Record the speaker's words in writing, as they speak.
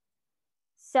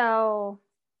So,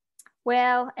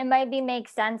 well, it might make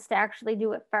sense to actually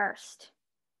do it first.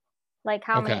 Like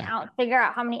figure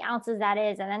out how many ounces that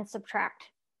is and then subtract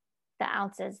the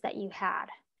ounces that you had.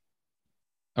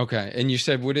 Okay. And you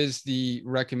said, what is the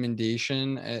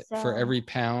recommendation for every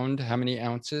pound? How many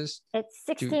ounces? It's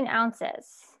 16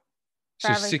 ounces.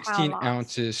 So 16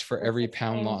 ounces for every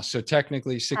pound loss. So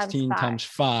technically 16 times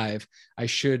 5, I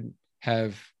should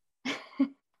have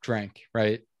drank,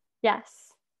 right? Yes.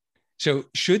 So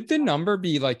should the number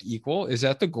be like equal? Is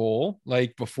that the goal?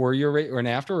 Like before your weight or an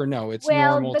after, or no? It's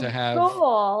normal to have. The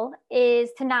goal is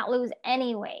to not lose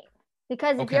any weight,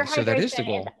 because if your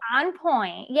hydration is on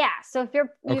point, so if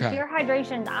your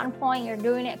hydration is on point, you're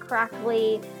doing it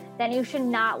correctly, then you should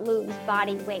not lose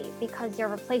body weight because you're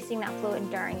replacing that fluid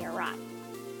during your run.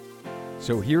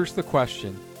 So here's the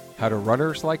question: how do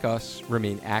runners like us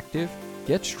remain active,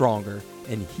 get stronger,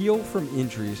 and heal from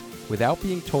injuries without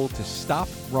being told to stop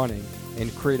running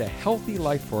and create a healthy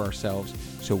life for ourselves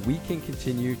so we can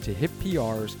continue to hit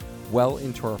PRs well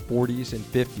into our 40s and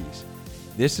 50s?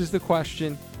 This is the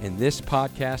question, and this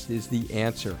podcast is the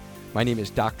answer. My name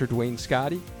is Dr. Dwayne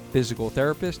Scotti, physical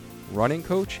therapist, running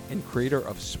coach, and creator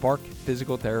of Spark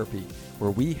Physical Therapy,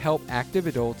 where we help active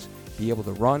adults be able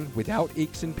to run without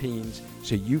aches and pains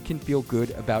so you can feel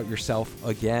good about yourself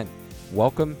again.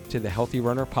 Welcome to the Healthy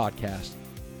Runner Podcast.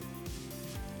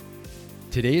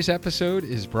 Today's episode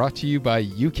is brought to you by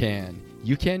UCAN.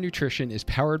 UCAN Nutrition is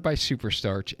powered by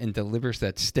Superstarch and delivers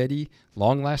that steady,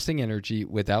 long-lasting energy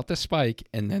without the spike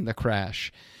and then the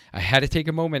crash. I had to take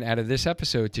a moment out of this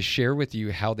episode to share with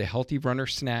you how the Healthy Runner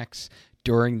snacks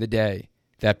during the day.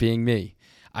 That being me.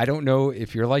 I don't know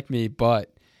if you're like me,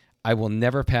 but I will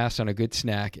never pass on a good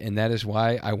snack, and that is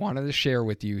why I wanted to share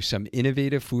with you some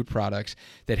innovative food products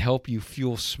that help you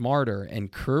fuel smarter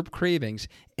and curb cravings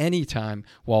anytime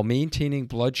while maintaining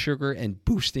blood sugar and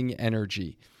boosting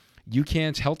energy.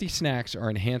 UCAN's healthy snacks are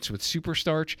enhanced with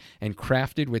superstarch and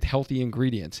crafted with healthy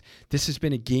ingredients. This has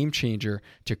been a game changer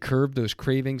to curb those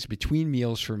cravings between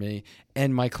meals for me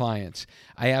and my clients.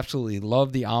 I absolutely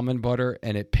love the almond butter,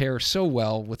 and it pairs so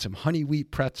well with some honey wheat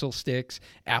pretzel sticks,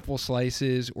 apple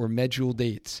slices, or medjool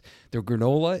dates. The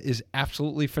granola is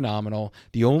absolutely phenomenal.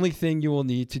 The only thing you will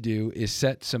need to do is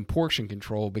set some portion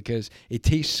control because it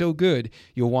tastes so good,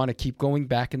 you'll want to keep going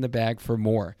back in the bag for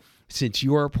more. Since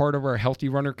you are a part of our Healthy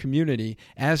Runner community,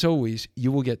 as always, you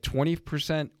will get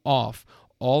 20% off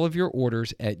all of your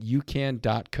orders at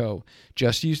ucan.co.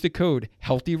 Just use the code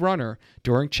HEALTHYRUNNER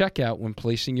during checkout when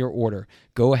placing your order.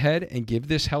 Go ahead and give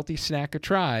this healthy snack a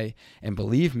try, and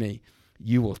believe me,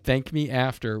 you will thank me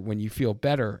after when you feel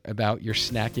better about your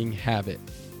snacking habit.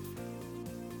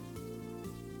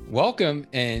 Welcome,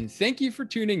 and thank you for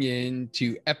tuning in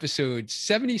to episode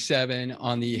 77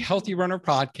 on the Healthy Runner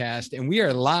podcast. And we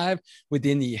are live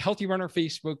within the Healthy Runner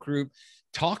Facebook group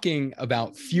talking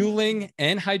about fueling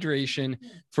and hydration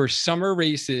for summer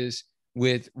races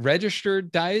with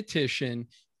registered dietitian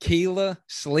Kayla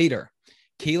Slater.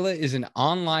 Kayla is an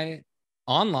online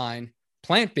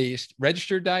plant-based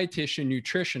registered dietitian,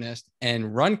 nutritionist,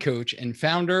 and run coach and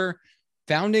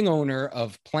founding owner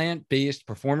of Plant-Based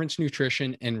Performance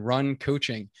Nutrition and Run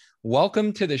Coaching.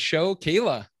 Welcome to the show,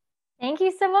 Kayla. Thank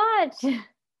you so much.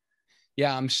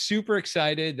 Yeah, I'm super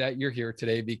excited that you're here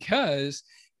today because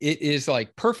it is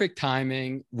like perfect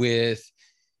timing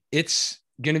it's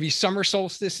going to be summer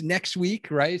solstice next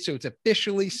week, right? So it's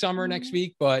officially summer next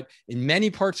week, but in many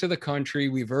parts of the country,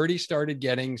 we've already started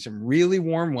getting some really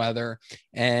warm weather,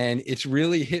 and it's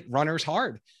really hit runners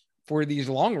hard for these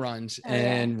long runs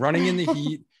running in the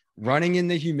heat, running in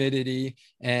the humidity.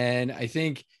 And I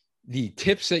think the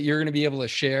tips that you're going to be able to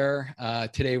share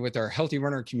today with our Healthy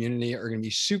Runner community are going to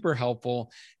be super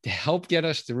helpful to help get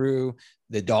us through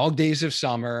the dog days of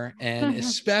summer, and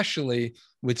especially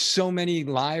with so many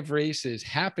live races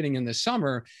happening in the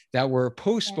summer that were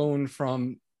postponed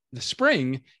from the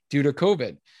spring due to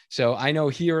COVID. So I know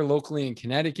here locally in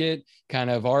Connecticut, kind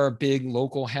of our big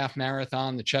local half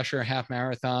marathon, the Cheshire Half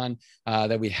Marathon,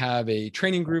 that we have a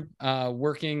training group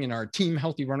working in our Team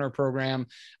Healthy Runner program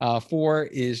for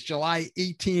is July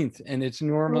 18th. And it's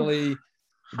normally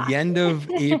the end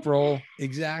of April.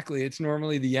 Exactly. It's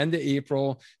normally the end of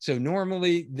April. So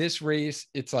normally this race,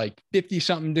 it's like 50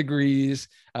 something degrees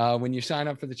when you sign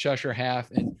up for the Cheshire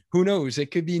Half, and who knows,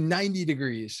 it could be 90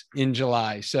 degrees in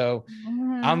July. So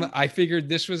I figured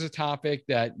this was a topic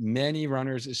that many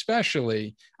runners,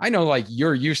 especially, I know like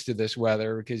you're used to this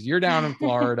weather because you're down in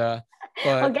Florida,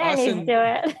 but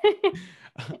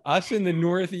us in the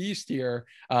Northeast here,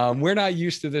 we're not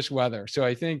used to this weather. So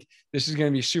I think this is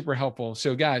going to be super helpful.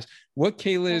 So guys, what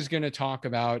Kayla is going to talk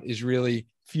about is really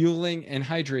fueling, and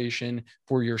hydration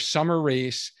for your summer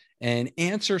race, and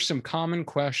answer some common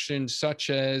questions such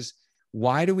as,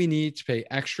 why do we need to pay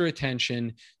extra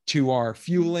attention to our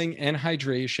fueling and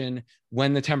hydration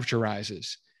when the temperature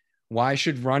rises? What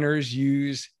should runners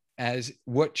use as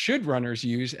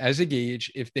a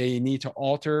gauge if they need to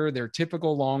alter their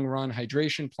typical long run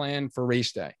hydration plan for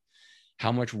race day?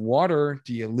 How much water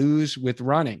do you lose with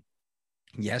running?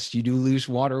 Yes, you do lose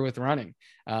water with running.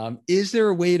 Is there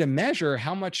a way to measure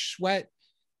how much sweat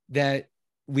that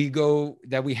we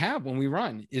have when we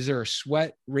run? Is there a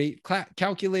sweat rate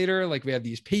calculator? Like we have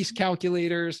these pace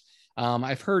calculators.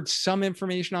 I've heard some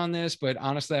information on this, but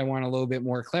honestly, I want a little bit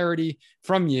more clarity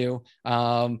from you.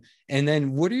 And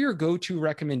then what are your go-to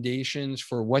recommendations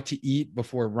for what to eat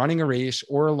before running a race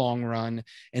or a long run?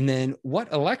 And then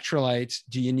what electrolytes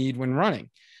do you need when running?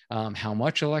 How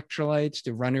much electrolytes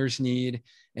do runners need?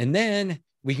 And then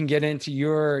we can get into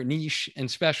your niche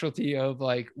and specialty of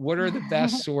like, what are the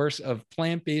best source of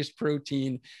plant-based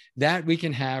protein that we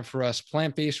can have for us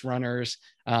plant-based runners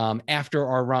after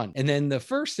our run? And then the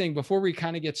first thing before we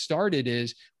kind of get started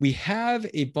is we have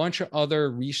a bunch of other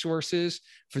resources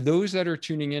for those that are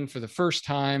tuning in for the first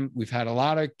time. We've had a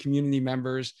lot of community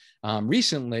members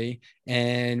recently,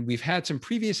 and we've had some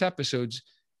previous episodes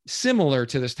similar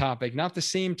to this topic, not the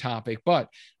same topic, but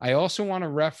I also want to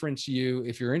reference you,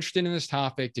 if you're interested in this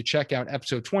topic, to check out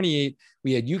episode 28.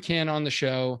 We had UCAN on the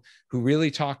show who really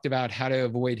talked about how to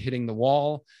avoid hitting the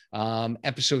wall.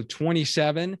 Episode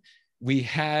 27, we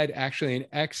had actually an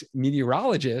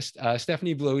ex-meteorologist,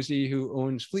 Stephanie Blosey, who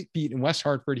owns Fleet Feet in West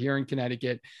Hartford here in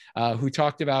Connecticut, who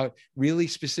talked about really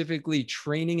specifically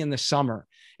training in the summer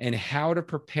and how to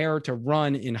prepare to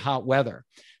run in hot weather.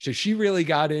 So she really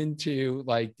got into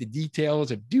like the details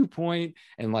of dew point,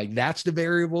 and like that's the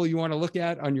variable you want to look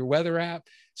at on your weather app.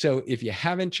 So if you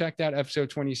haven't checked out episode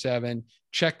 27,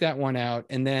 check that one out.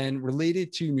 And then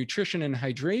related to nutrition and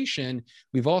hydration,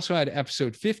 we've also had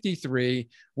episode 53,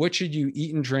 what should you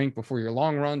eat and drink before your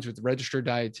long runs, with registered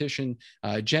dietitian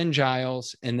Jen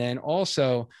Giles. And then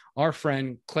also our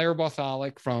friend Claire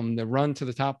Bartholic from the Run to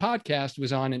the Top podcast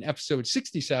was on in episode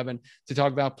 67 to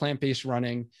talk about plant-based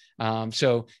running.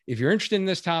 So if you're interested in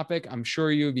this topic, I'm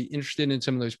sure you would be interested in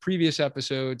some of those previous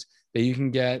episodes that you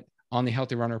can get on the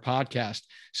Healthy Runner podcast.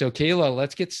 So Kayla,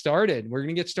 let's get started. We're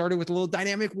going to get started with a little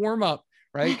dynamic warm-up,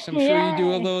 right? So I'm sure you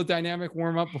do a little dynamic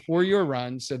warm-up before your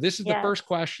run. So this is the first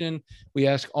question we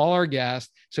ask all our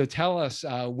guests. So tell us,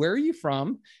 where are you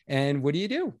from and what do you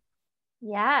do?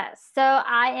 Yes. So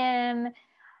I am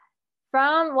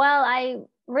I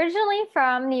originally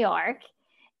from New York,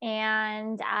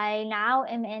 and I now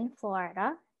am in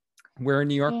Florida. Where in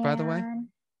New York, by the way?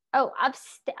 Oh,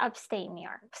 upstate New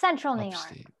York, central New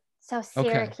York. So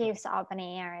Syracuse,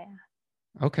 Albany area.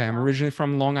 Okay. I'm originally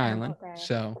from Long Island.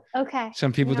 So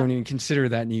some people don't even consider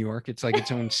that New York. It's like its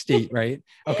own state, right?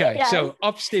 Okay. Yes. So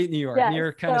upstate New York,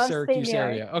 near kind of Syracuse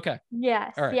area. Okay.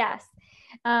 Yes. All right. Yes.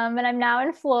 And I'm now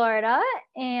in Florida,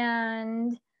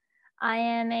 and I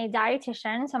am a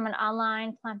dietitian. So I'm an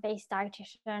online plant-based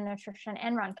dietitian, nutrition,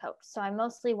 and run coach. So I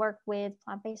mostly work with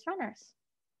plant-based runners.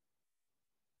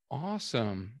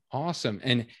 Awesome.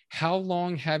 And how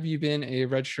long have you been a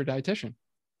registered dietitian?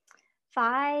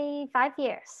 5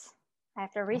 years. I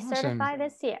have to recertify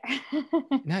this year.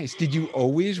 Nice. Did you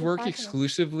always work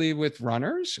exclusively with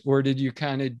runners, or did you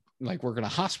kind of like work in a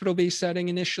hospital-based setting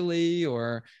initially,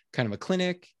 or kind of a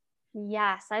clinic?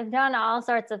 Yes, I've done all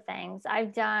sorts of things.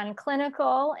 I've done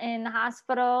clinical in the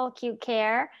hospital, acute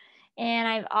care, and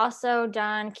I've also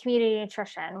done community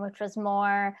nutrition, which was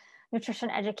more nutrition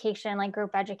education, like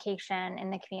group education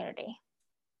in the community.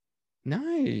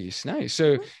 Nice.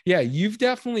 So you've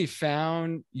definitely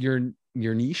found your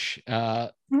niche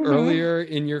earlier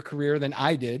in your career than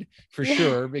I did, for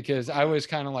sure, because I was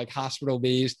kind of like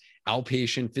hospital-based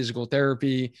outpatient physical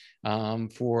therapy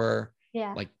for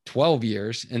like 12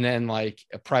 years, and then like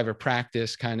a private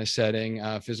practice kind of setting,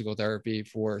 physical therapy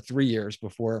for 3 years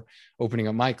before opening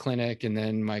up my clinic and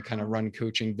then my kind of run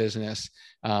coaching business.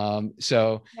 I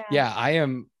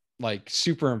am like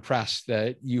super impressed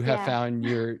that you have found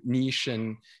your niche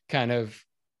and kind of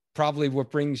probably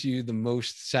what brings you the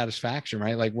most satisfaction,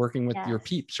 right? Like working with your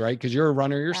peeps, right? Because you're a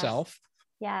runner yourself.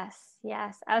 Yes,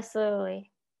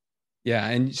 absolutely. Yeah.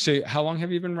 And so how long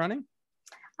have you been running?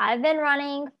 I've been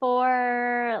running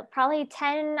for probably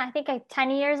 10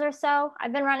 years or so.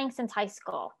 I've been running since high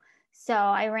school. So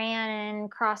I ran in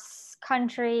cross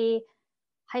country,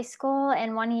 high school,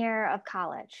 and 1 year of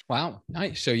college. Wow.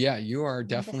 Nice. So you are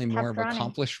definitely more of an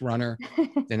accomplished runner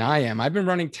than I am. I've been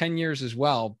running 10 years as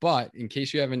well, but in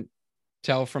case you haven't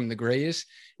tell from the grays,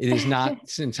 it is not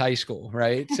since high school,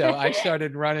 right? So I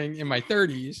started running in my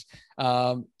 30s.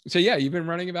 So yeah, you've been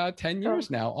running about 10 years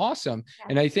now. Awesome. Yeah.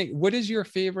 And I think, what is your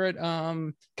favorite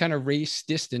kind of race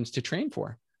distance to train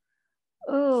for?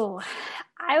 Ooh,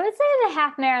 I would say the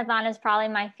half marathon is probably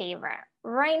my favorite.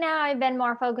 Right now, I've been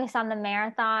more focused on the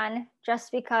marathon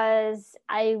just because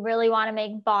I really want to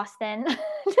make Boston,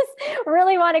 just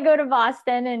really want to go to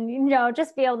Boston and, you know,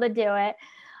 just be able to do it.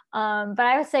 But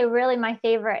I would say really my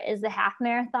favorite is the half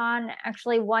marathon.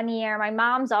 Actually, one year, my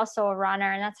mom's also a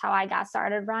runner, and that's how I got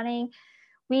started running.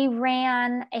 We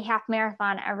ran a half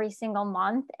marathon every single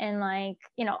month, and like,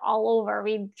 you know, all over.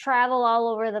 We travel all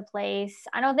over the place.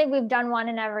 I don't think we've done one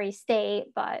in every state,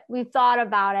 but we've thought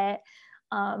about it.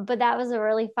 But that was a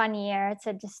really fun year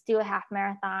to just do a half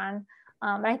marathon.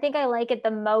 And I think I like it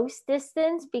the most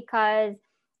distance because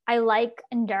I like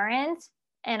endurance,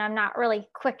 and I'm not really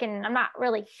quick and I'm not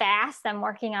really fast. I'm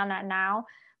working on that now,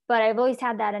 but I've always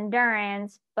had that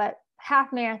endurance. But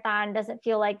half marathon doesn't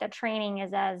feel like the training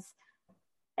is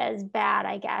as bad,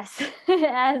 I guess,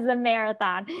 as the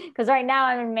marathon. Because right now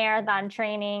I'm in marathon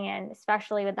training, and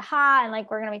especially with the hot, and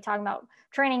like we're going to be talking about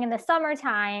training in the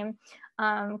summertime,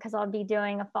 because I'll be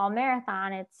doing a fall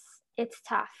marathon. It's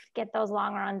tough to get those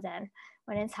long runs in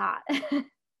when it's hot.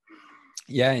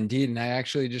 Yeah, indeed. And I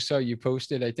actually just saw you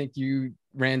posted, I think you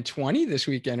ran 20 this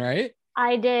weekend, right?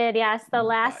 I did, yes. The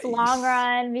last long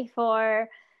run before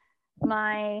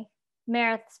my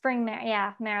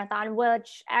marathon,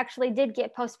 which actually did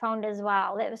get postponed as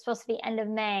well. It was supposed to be end of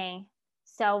May.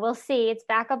 So we'll see. It's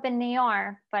back up in New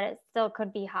York, but it still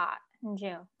could be hot in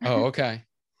June. Oh, okay.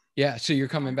 Yeah. So you're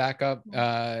coming back up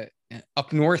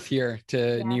north here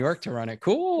to New York to run it.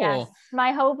 Cool. Yes.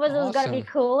 My hope was it was going to be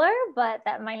cooler, but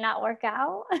that might not work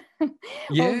out.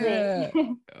 Yeah.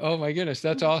 Oh my goodness.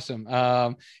 That's awesome.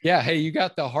 Yeah. Hey, you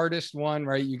got the hardest one,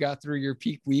 right? You got through your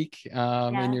peak week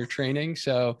in your training.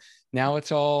 So now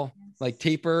it's all like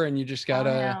taper, and you just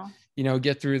gotta, you know,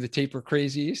 get through the taper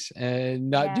crazies and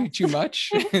not do too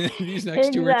much these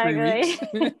next 2 or 3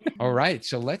 weeks. All right.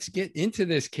 So let's get into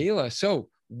this, Kayla. So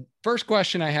first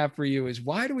question I have for you is,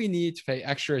 why do we need to pay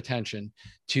extra attention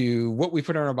to what we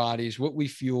put on our bodies, what we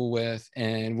fuel with,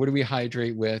 and what do we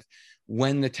hydrate with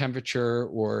when the temperature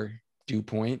or dew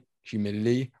point,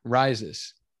 humidity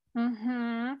rises?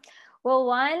 Mm-hmm. Well,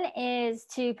 one is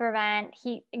to prevent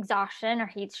heat exhaustion or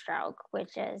heat stroke,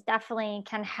 which is definitely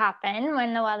can happen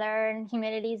when the weather and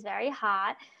humidity is very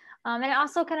hot. And it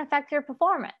also can affect your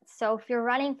performance. So if you're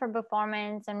running for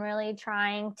performance and really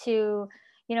trying to,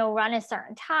 you know, run a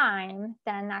certain time,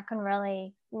 then that can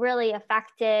really, really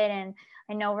affect it. And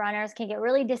I know runners can get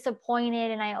really disappointed.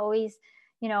 And I always,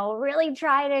 you know, really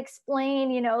try to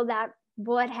explain, you know, that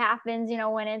what happens, you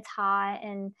know, when it's hot,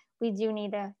 and we do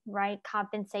need to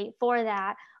compensate for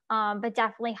that. But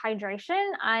definitely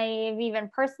hydration. I've even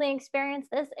personally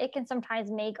experienced this. It can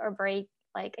sometimes make or break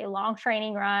like a long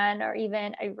training run or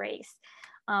even a race,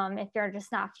 if you're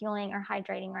just not fueling or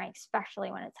hydrating right,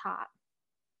 especially when it's hot.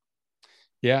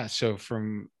 Yeah. So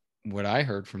from what I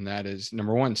heard from that is,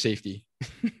 number one, safety,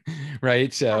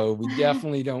 right? So we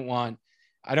definitely don't want,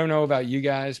 I don't know about you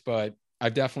guys, but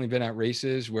I've definitely been at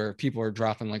races where people are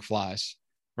dropping like flies,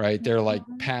 right? They're like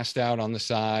passed out on the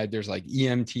side. There's like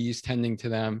EMTs tending to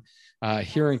them.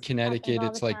 Here in Connecticut,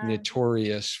 it's like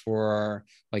notorious for our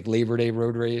like Labor Day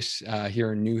road race.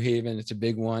 Here in New Haven, it's a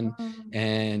big one.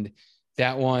 And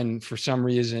that one, for some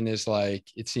reason, is like,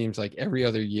 it seems like every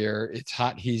other year, it's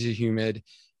hot, hazy, humid,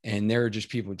 and there are just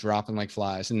people dropping like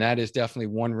flies. And that is definitely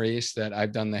one race that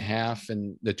I've done the half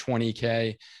and the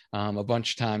 20K a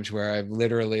bunch of times, where I've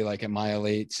literally, like at mile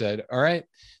 8, said, all right,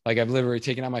 like I've literally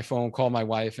taken out my phone, called my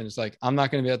wife, and it's like, I'm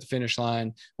not going to be at the finish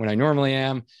line when I normally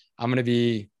am. I'm going to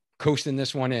be coasting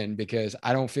this one in because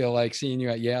I don't feel like seeing you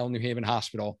at Yale New Haven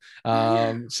Hospital.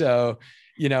 So,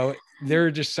 you know, there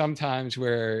are just some times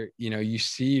where, you know, you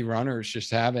see runners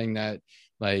just having that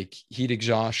like heat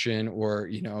exhaustion or,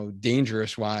 you know,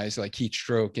 dangerous wise, like heat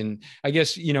stroke. And I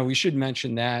guess, you know, we should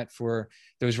mention that for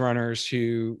those runners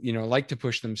who, you know, like to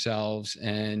push themselves,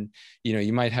 and, you know,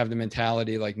 you might have the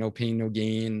mentality like no pain, no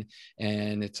gain.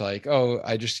 And it's like, oh,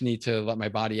 I just need to let my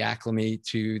body acclimate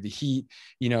to the heat.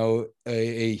 You know,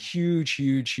 a huge,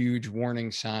 huge, huge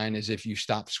warning sign is if you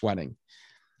stop sweating.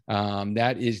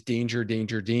 That is danger,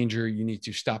 danger, danger. You need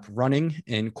to stop running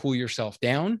and cool yourself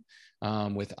down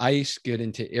with ice, get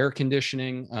into air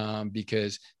conditioning,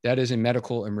 because that is a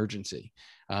medical emergency.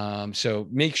 So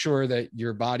make sure that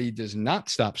your body does not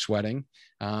stop sweating,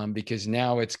 because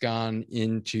now it's gone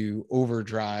into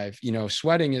overdrive.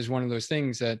 Sweating is one of those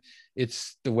things that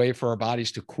it's the way for our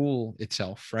bodies to cool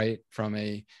itself, right? From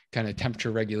a kind of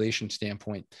temperature regulation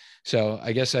standpoint. So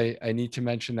I guess I need to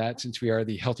mention that, since we are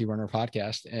the Healthy Runner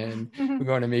podcast, and we're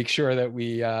going to make sure that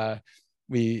we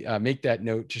make that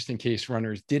note just in case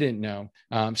runners didn't know.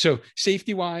 So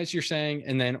safety wise, you're saying,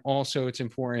 and then also it's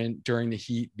important during the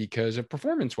heat because of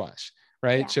performance wise,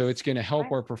 right? Yes. So it's going to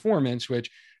help our performance, which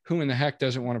who in the heck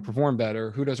doesn't want to perform better?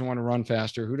 Who doesn't want to run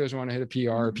faster? Who doesn't want to hit a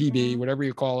PR or PB, whatever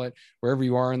you call it, wherever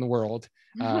you are in the world?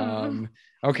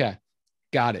 Okay.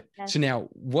 Got it. Yes. So now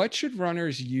what should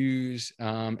runners use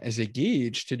as a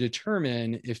gauge to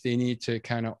determine if they need to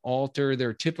kind of alter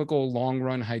their typical long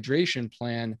run hydration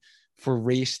plan for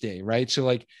race day, right? So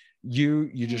like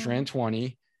you just ran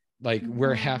 20, like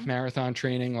we're half marathon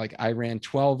training. Like I ran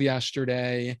 12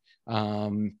 yesterday.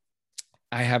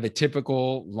 I have a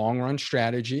typical long run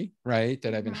strategy, right?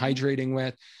 That I've been hydrating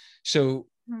with. So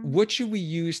what should we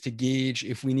use to gauge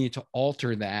if we need to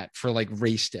alter that for like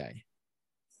race day?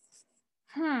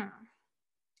 Well,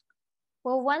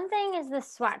 one thing is the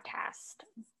sweat test,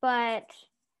 but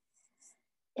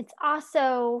it's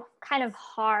also kind of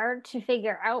hard to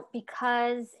figure out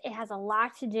because it has a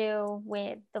lot to do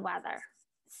with the weather.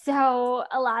 So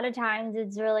a lot of times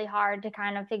it's really hard to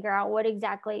kind of figure out what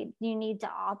exactly you need to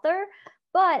alter.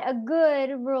 But a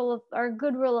good rule of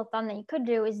thumb that you could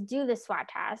do is do the sweat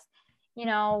test,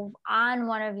 on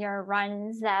one of your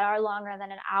runs that are longer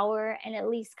than an hour, and at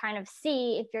least kind of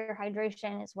see if your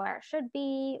hydration is where it should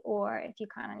be, or if you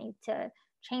kind of need to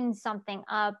change something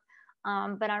up.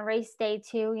 But on race day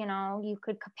too, you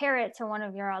could compare it to one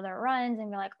of your other runs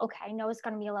and be like, okay, I know it's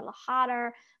going to be a little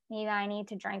hotter. Maybe I need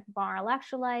to drink more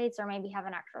electrolytes, or maybe have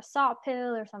an extra salt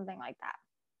pill or something like that.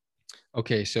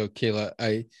 Okay. So Kayla,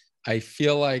 I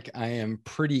feel like I am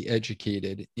pretty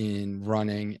educated in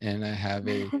running, and I have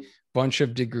a bunch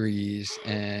of degrees,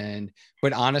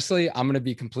 but honestly, I'm going to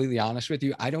be completely honest with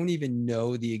you. I don't even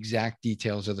know the exact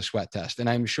details of the sweat test. And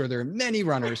I'm sure there are many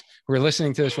runners who are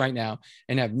listening to this right now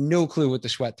and have no clue what the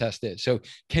sweat test is. So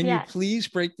can you please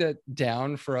break that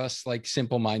down for us, like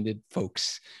simple-minded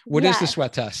folks? What is the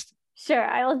sweat test? Sure.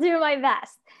 I will do my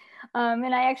best.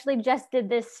 And I actually just did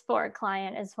this for a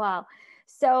client as well.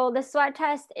 So the sweat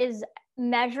test is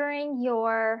measuring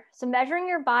your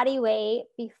body weight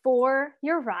before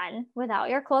your run without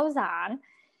your clothes on.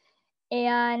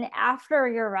 And after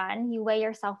your run, you weigh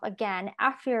yourself again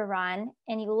after your run,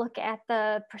 and you look at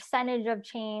the percentage of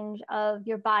change of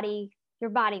your body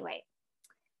weight.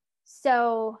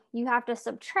 So you have to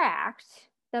subtract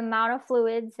the amount of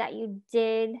fluids that you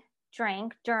did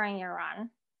drink during your run.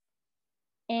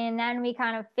 And then we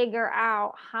kind of figure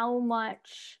out how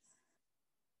much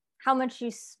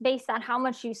you, based on how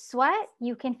much you sweat,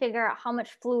 you can figure out how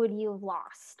much fluid you've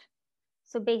lost.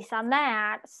 So based on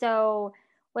that, so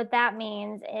what that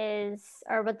means is,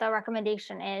 or what the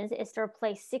recommendation is to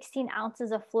replace 16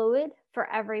 ounces of fluid for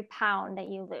every pound that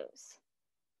you lose.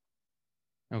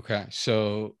 Okay.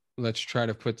 So let's try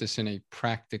to put this in a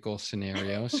practical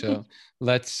scenario. So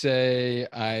let's say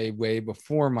I weigh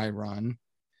before my run.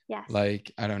 Yes.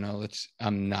 Like, I don't know,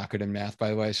 I'm not good at math,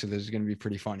 by the way, so this is going to be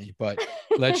pretty funny, but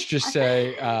let's just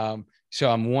say, so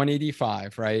I'm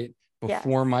 185, right?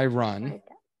 Before my run.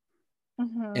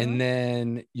 And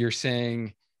then you're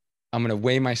saying I'm going to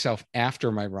weigh myself after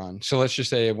my run. So let's just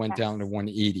say I went down to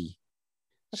 180.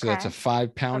 So that's a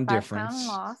 5 pound difference. 5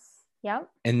 pound loss. Yep.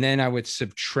 And then I would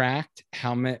subtract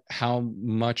how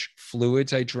much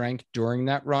fluids I drank during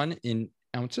that run in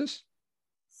ounces.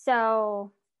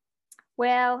 So,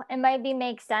 well, it might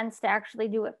make sense to actually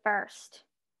do it first.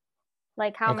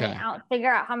 Like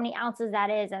figure out how many ounces that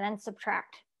is, and then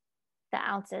subtract the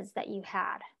ounces that you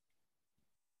had.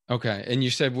 Okay. And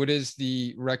you said, what is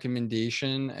the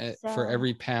recommendation for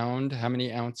every pound? How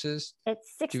many ounces?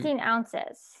 It's 16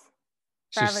 ounces.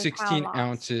 So 16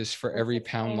 ounces for every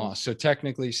pound loss. So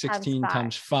technically 16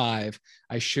 times 5,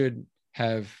 I should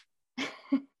have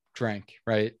drank,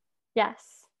 right? Yes.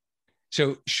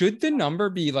 So should the number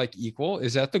be like equal?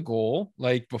 Is that the goal?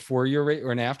 Like before your weight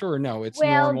or after, or no? It's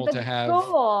normal to have. The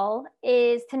goal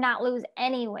is to not lose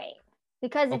any weight,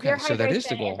 because if your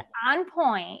hydration is on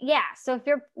point, so if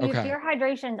your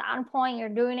hydration is on point, you're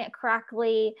doing it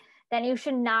correctly, then you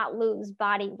should not lose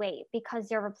body weight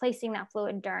because you're replacing that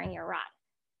fluid during your run.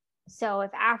 So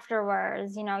if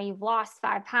afterwards, you've lost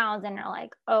 5 pounds and you're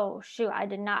like, oh shoot, I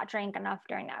did not drink enough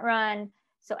during that run.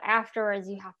 So afterwards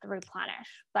you have to replenish.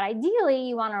 But ideally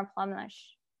you want to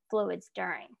replenish fluids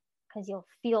during, because you'll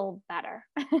feel better.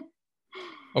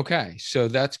 Okay. So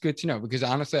that's good to know, because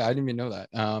honestly, I didn't even know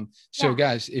that. So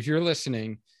guys, if you're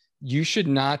listening, you should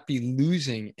not be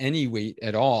losing any weight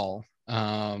at all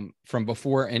from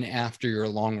before and after your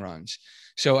long runs.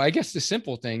 So I guess the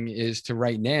simple thing is to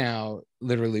right now,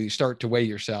 literally start to weigh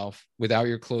yourself without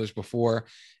your clothes before.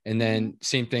 And then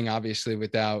same thing, obviously,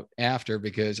 without after,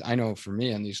 because I know for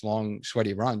me on these long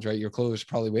sweaty runs, right, your clothes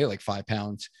probably weigh like 5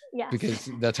 pounds. Yes. Because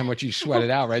that's how much you sweat it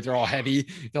out, right? They're all heavy.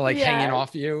 They're like hanging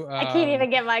off you. I can't even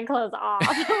get my clothes off.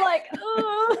 I'm like,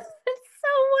 oh, it's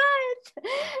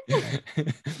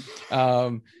so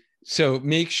wet. So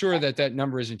make sure that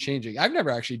number isn't changing. I've never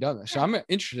actually done this, so I'm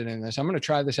interested in this. I'm going to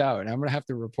try this out, and I'm going to have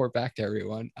to report back to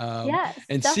everyone and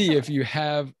definitely see if you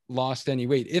have lost any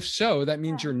weight. If so, that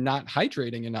means you're not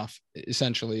hydrating enough,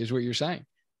 essentially, is what you're saying.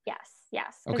 Yes.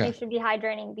 Because you should be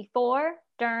hydrating before,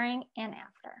 during, and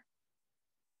after.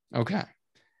 Okay.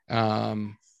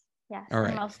 Yes. All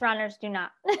right. Most runners do not.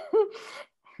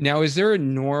 Now, is there a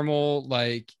normal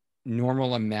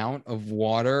amount of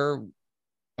water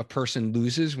a person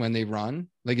loses when they run?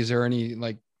 Like, is there any,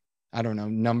 like, I don't know,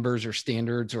 numbers or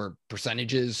standards or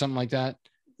percentages, something like that?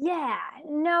 Yeah,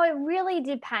 no, it really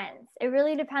depends. It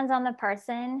really depends on the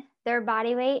person, their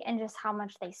body weight, and just how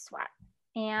much they sweat.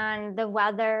 And the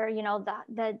weather, you know,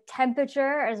 the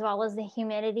temperature, as well as the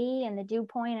humidity and the dew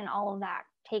point and all of that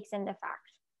takes into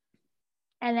effect.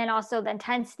 And then also the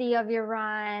intensity of your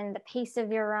run, the pace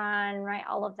of your run, right?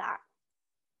 All of that.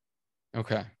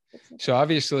 Okay. So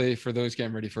obviously for those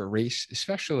getting ready for a race,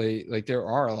 especially, like, there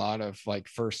are a lot of like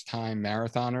first time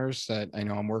marathoners that I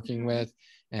know I'm working with,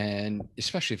 and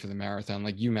especially for the marathon,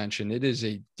 like you mentioned, it is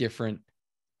a different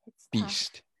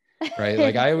beast, right?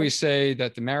 Like I always say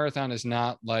that the marathon is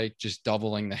not like just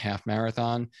doubling the half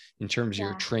marathon in terms of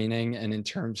your training and in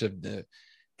terms of the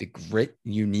grit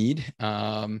you need.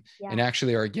 And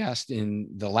actually our guest in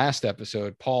the last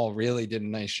episode, Paul, really did a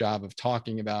nice job of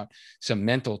talking about some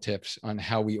mental tips on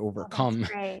how we overcome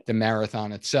the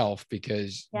marathon itself,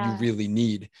 because you really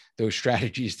need those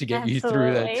strategies to get you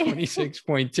through that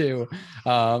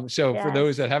 26.2. So for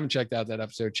those that haven't checked out that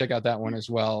episode, check out that one as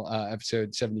well,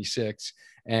 episode 76.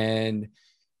 And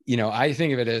you know, I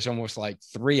think of it as almost like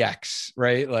 3x,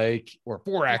 right? Like, or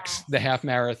 4x the half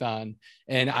marathon.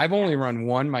 And I've only run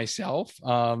one myself,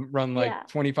 run like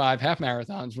 25 half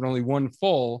marathons, but only one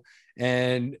full.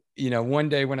 And, you know, one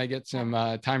day when I get some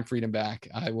time freedom back,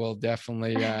 I will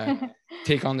definitely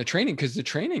take on the training, because the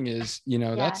training is, you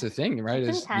know, that's the thing, right?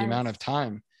 Is the amount of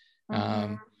time.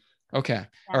 Okay.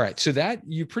 All right. So that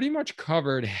you pretty much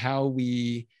covered how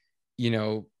we, you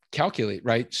know, calculate,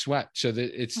 right? Sweat. So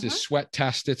that it's the sweat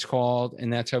test, it's called,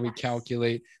 and that's how we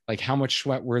calculate like how much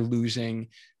sweat we're losing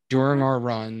during our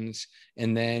runs.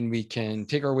 And then we can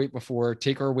take our weight before,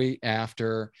 take our weight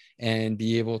after, and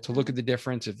be able to look at the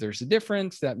difference. If there's a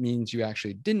difference, that means you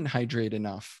actually didn't hydrate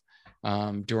enough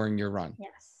during your run.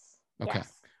 Okay.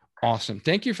 Awesome.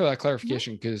 Thank you for that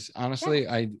clarification, because honestly,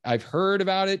 I've heard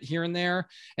about it here and there,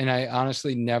 and I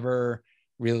honestly never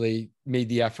really made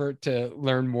the effort to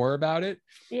learn more about it.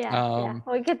 Well,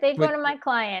 we could thank one of my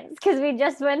clients, because we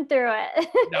just went through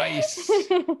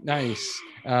it. Nice.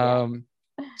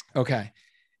 Okay.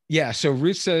 Yeah. So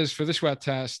Ruth says, for the sweat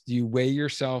test, do you weigh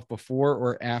yourself before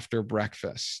or after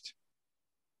breakfast?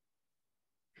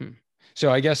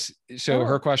 So I guess,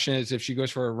 her question is, if she goes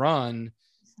for a run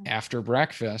after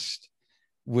breakfast,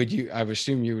 I would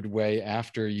assume you would weigh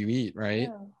after you eat, right?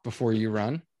 Before you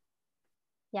run?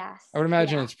 Yes. I would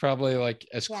imagine it's probably like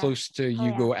as close to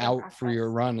you go out breakfast for your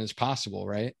run as possible,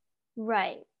 right?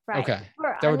 Right. Okay.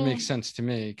 That would make sense to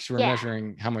me, because we're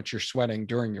measuring how much you're sweating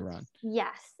during your run.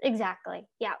 Yes, exactly.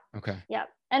 Yeah. Okay. Yep.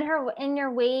 And in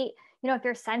your weight, you know, if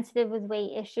you're sensitive with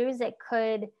weight issues, it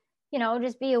could, you know,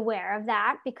 just be aware of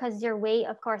that, because your weight,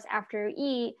 of course, after you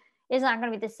eat is not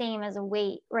going to be the same as a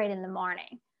weight right in the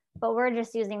morning. But we're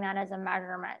just using that as a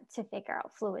measurement to figure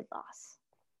out fluid loss.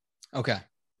 Okay.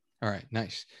 All right.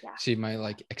 Nice. See, my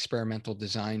like experimental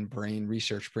design brain,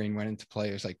 research brain went into play.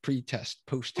 It was like pre-test,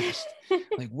 post-test,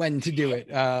 like when to do it.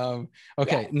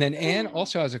 Okay. And then Anne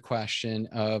also has a question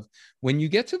of, when you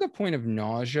get to the point of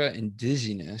nausea and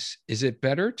dizziness, is it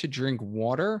better to drink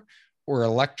water or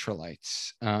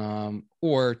electrolytes,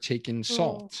 or take in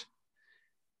salt?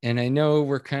 And I know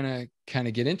we're kind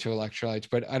of get into electrolytes,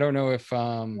 but I don't know if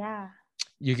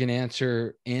you can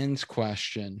answer Anne's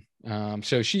question.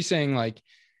 So she's saying, like,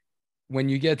 when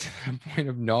you get to the point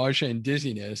of nausea and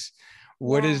dizziness,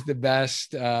 what is the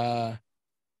best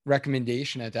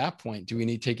recommendation at that point? Do we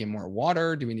need to take in more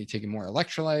water? Do we need to take in more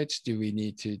electrolytes? Do we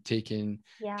need to take in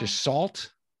just salt?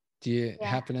 Do you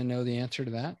happen to know the answer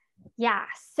to that? Yeah.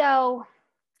 So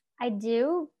I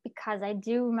do, because I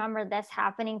do remember this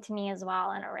happening to me as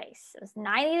well in a race. It was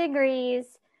 90 degrees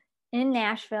in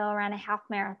Nashville, ran a half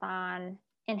marathon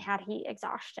and had heat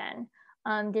exhaustion,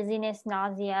 dizziness,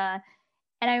 nausea.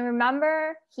 And I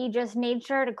remember he just made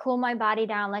sure to cool my body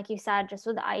down, like you said, just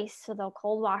with ice, with a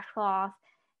cold washcloth.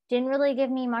 Didn't really give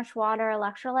me much water,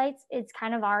 electrolytes. It's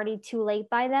kind of already too late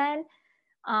by then.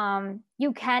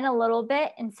 You can a little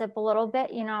bit and sip a little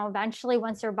bit, you know, eventually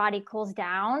once your body cools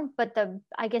down. But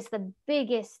I guess the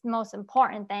biggest, most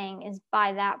important thing is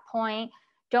by that point,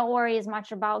 don't worry as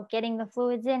much about getting the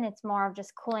fluids in. It's more of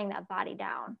just cooling that body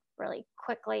down really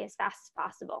quickly, as fast as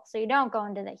possible, so you don't go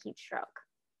into the heat stroke.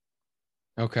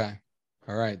 Okay.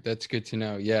 All right. That's good to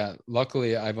know. Yeah.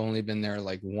 Luckily, I've only been there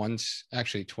like once,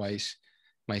 actually twice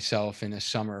myself, in a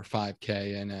summer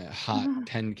 5K and a hot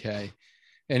 10K.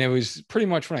 And it was pretty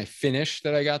much when I finished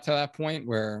that I got to that point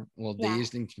where, well,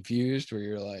 dazed and confused, where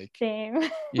you're like, same,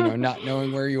 you know, not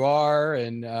knowing where you are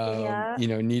and, you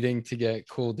know, needing to get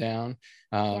cooled down.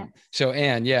 So,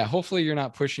 Anne, yeah, hopefully you're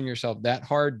not pushing yourself that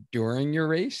hard during your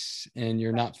race and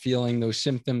you're not feeling those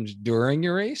symptoms during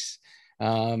your race.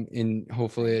 And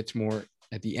hopefully it's more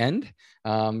at the end.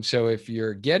 So if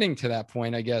you're getting to that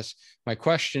point, I guess my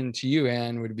question to you,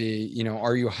 Anne, would be, you know,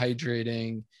 are you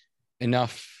hydrating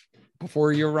enough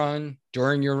before your run,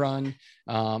 during your run,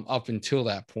 up until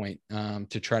that point,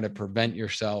 to try to prevent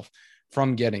yourself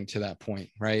from getting to that point,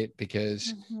 right?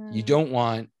 Because you don't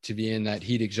want to be in that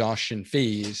heat exhaustion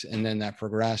phase and then that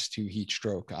progress to heat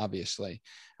stroke, obviously.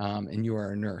 And you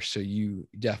are a nurse, so you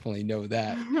definitely know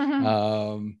that.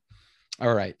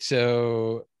 All right.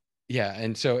 So yeah.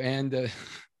 And so,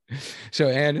 so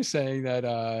Anne is saying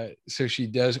that, so she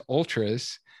does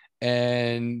ultras,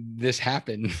 and this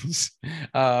happens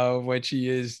when she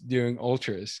is doing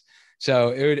ultras.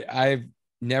 So I've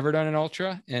never done an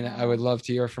ultra, and I would love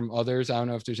to hear from others. I don't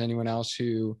know if there's anyone else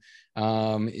who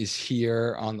is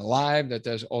here on the live that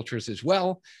does ultras as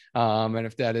well. And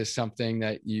if that is something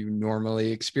that you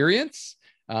normally experience.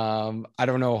 I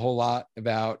don't know a whole lot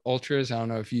about ultras. I don't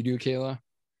know if you do, Kayla.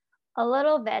 A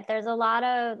little bit. There's a lot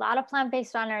of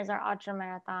plant-based runners are ultra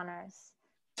marathoners,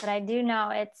 but I do know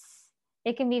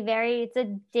it can be it's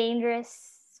a dangerous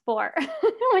sport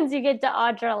once you get to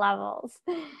ultra levels.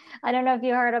 I don't know if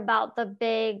you heard about the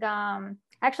big,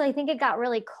 actually, I think it got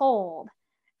really cold.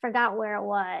 Forgot where it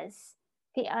was.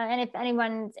 And if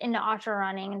anyone's into ultra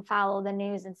running and follow the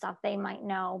news and stuff, they might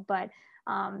know, but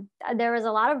there was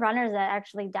a lot of runners that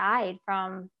actually died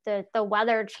from the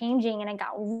weather changing, and it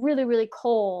got really, really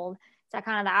cold. It's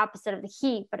kind of the opposite of the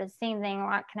heat, but it's the same thing.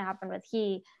 What can happen with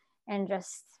heat, and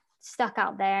just stuck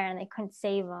out there, and they couldn't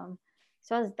save them.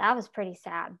 So that was pretty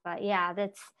sad. But yeah,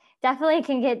 that's definitely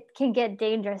can get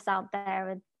dangerous out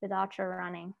there with ultra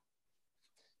running.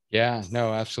 Yeah,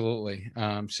 no, absolutely.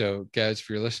 So guys, if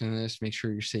you're listening to this, make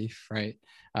sure you're safe, right?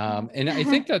 And I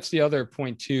think that's the other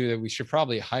point too, that we should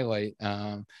probably highlight,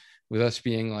 with us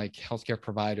being like healthcare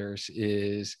providers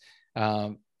is,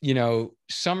 you know,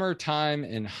 summertime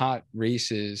and hot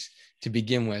races to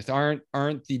begin with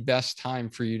aren't the best time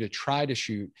for you to try to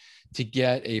shoot to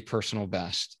get a personal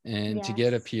best and to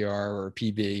get a PR or a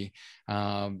PB.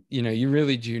 You know, you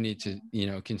really do need to, you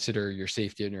know, consider your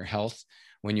safety and your health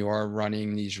when you are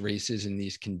running these races in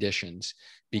these conditions,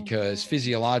 because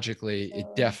physiologically it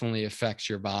definitely affects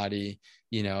your body,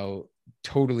 you know,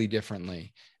 totally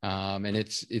differently. And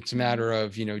it's a matter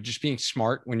of, you know, just being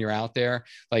smart when you're out there.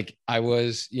 Like I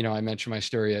was, you know, I mentioned my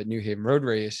story at New Haven Road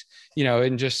Race, you know,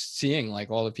 and just seeing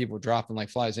like all the people dropping like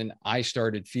flies. And I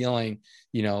started feeling,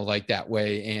 you know, like that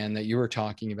way, and that you were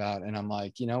talking about. And I'm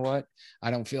like, you know what? I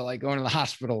don't feel like going to the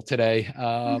hospital today.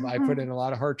 I put in a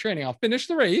lot of hard training. I'll finish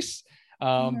the race.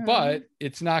 But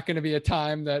it's not going to be a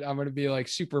time that I'm going to be like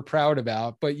super proud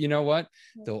about. But you know what?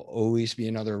 There'll always be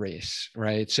another race,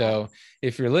 right? So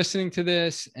if you're listening to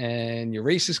this and your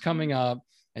race is coming up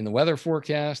and the weather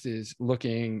forecast is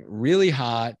looking really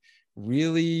hot,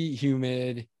 really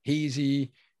humid,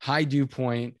 hazy, high dew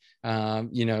point,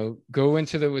 you know, go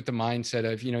into with the mindset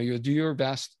of, you know, you'll do your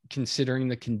best considering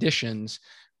the conditions,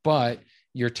 but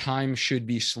your time should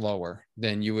be slower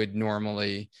than you would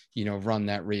normally, you know, run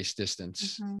that race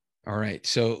distance. All right.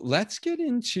 So let's get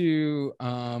into,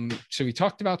 so we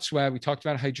talked about sweat, we talked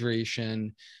about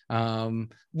hydration.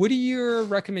 What are your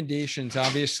recommendations,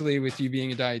 obviously, with you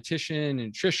being a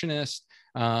dietitian, nutritionist?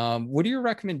 What are your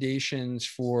recommendations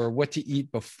for what to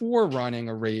eat before running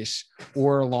a race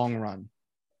or a long run?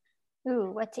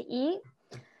 Ooh, what to eat?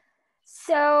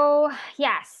 So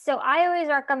yes. So I always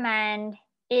recommend,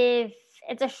 if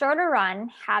it's a shorter run,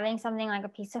 having something like a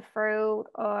piece of fruit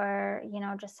or, you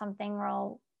know, just something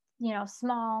real, you know,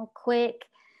 small, quick.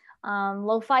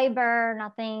 low fiber,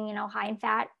 nothing, you know, high in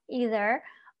fat either.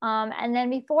 And then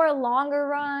before a longer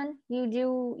run,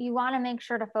 you want to make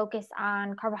sure to focus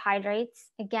on carbohydrates.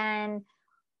 Again,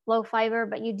 low fiber,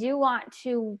 but you do want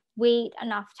to wait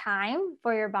enough time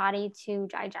for your body to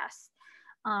digest.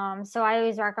 So I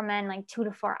always recommend like 2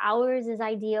 to 4 hours is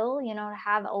ideal, you know, to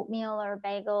have oatmeal or a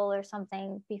bagel or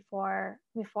something before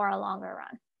a longer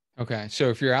run. Okay. So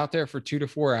if you're out there for 2 to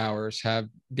 4 hours, have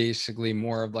basically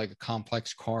more of like a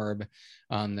complex carb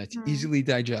that's easily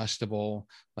digestible,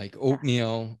 like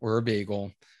oatmeal or a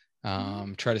bagel.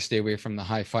 Try to stay away from the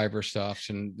high fiber stuffs,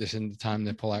 and this is the time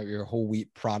to pull out your whole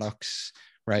wheat products,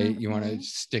 right? You want to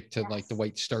stick to like the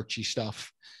white starchy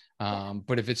stuff.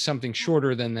 But if it's something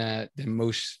shorter than that, then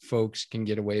most folks can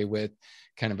get away with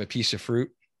kind of a piece of fruit.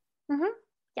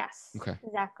 Yes. Okay.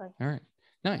 Exactly. All right.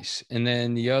 Nice. And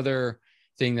then the other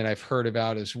thing that I've heard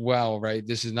about as well, right?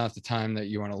 This is not the time that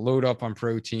you want to load up on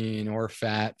protein or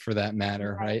fat for that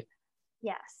matter, right?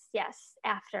 Yes. Yes.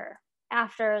 After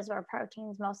is where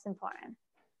protein is most important.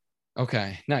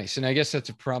 Okay, nice. And I guess that's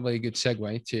probably a good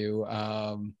segue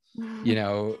to, you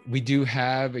know, we do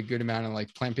have a good amount of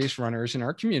like plant-based runners in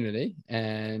our community.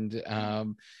 And,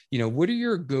 you know, what are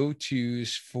your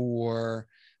go-tos for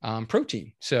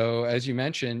protein? So as you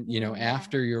mentioned, you know,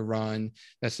 after your run,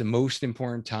 that's the most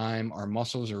important time. Our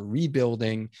muscles are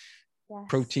rebuilding.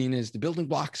 Protein is the building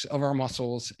blocks of our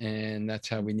muscles, and that's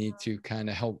how we need to kind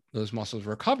of help those muscles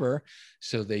recover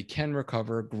so they can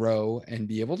recover, grow, and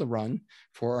be able to run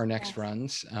for our next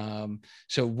runs.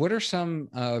 So what are some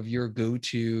of your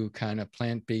go-to kind of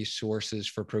plant-based sources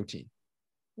for protein?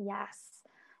 Yes.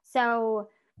 So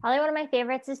probably one of my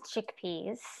favorites is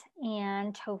chickpeas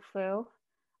and tofu.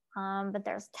 But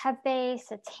there's tempeh,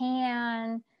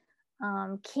 seitan,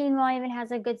 quinoa even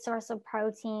has a good source of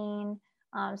protein.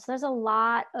 So there's a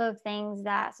lot of things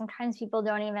that sometimes people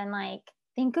don't even like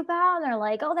think about. And they're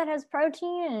like, oh, that has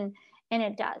protein, and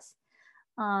it does.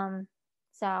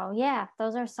 So yeah,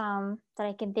 those are some that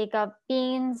I can think of.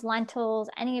 Beans, lentils,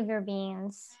 any of your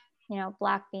beans, you know,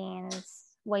 black beans,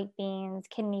 white beans,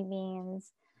 kidney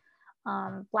beans,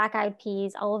 black-eyed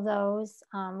peas, all of those.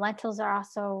 Lentils are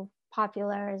also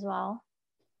popular as well.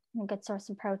 A good source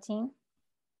of protein.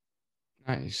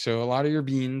 Nice. So a lot of your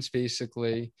beans,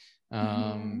 basically,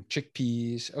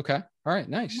 chickpeas. Okay. All right.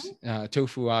 Nice.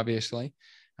 Tofu, obviously.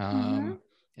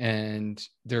 And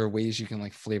there are ways you can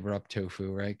like flavor up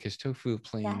tofu, right? Because tofu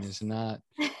plain is not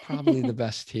probably the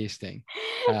best tasting.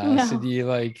 So do you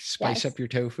like spice up your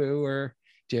tofu, or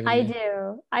do you have any?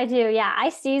 I do. Yeah. I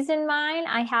season mine.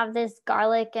 I have this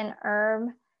garlic and herb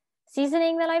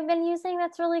seasoning that I've been using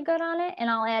that's really good on it. And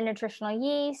I'll add nutritional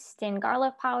yeast and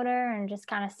garlic powder and just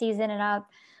kind of season it up.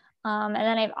 And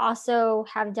then I've also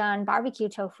have done barbecue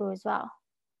tofu as well,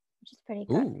 which is pretty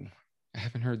good. Ooh, I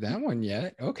haven't heard that one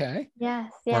yet. Okay.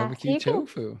 Yes. Barbecue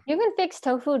tofu. You can fix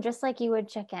tofu just like you would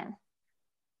chicken.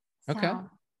 Okay.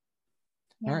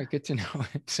 All right, good to know.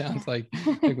 It sounds like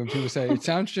when people say it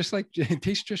sounds just like, it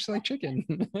tastes just like chicken.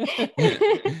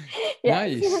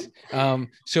 Nice.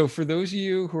 So for those of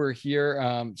you who are here,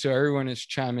 so everyone is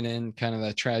chiming in, kind of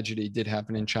that tragedy did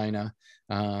happen in China.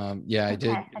 I do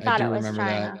remember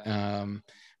that.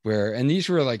 And these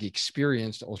were like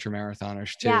experienced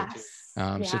ultramarathoners too.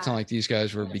 So it's not like these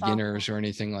guys were beginners or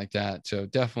anything like that. So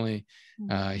definitely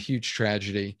a huge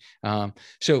tragedy.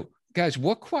 So guys,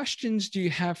 what questions do you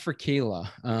have for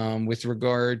Kayla with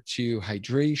regard to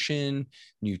hydration,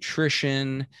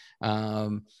 nutrition?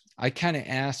 I kind of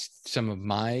asked some of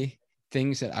my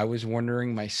things that I was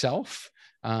wondering myself.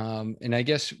 And I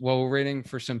guess while we're waiting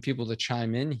for some people to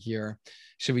chime in here,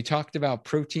 so we talked about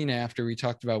protein after, we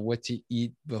talked about what to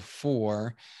eat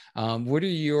before. What are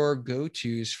your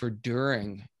go-tos for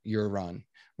during your run?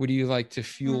 What do you like to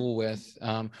fuel with?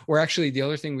 Or actually, the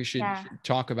other thing we should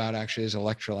talk about actually is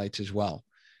electrolytes as well.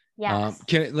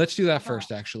 Let's do that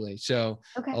first, actually. So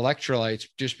electrolytes,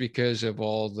 just because of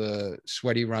all the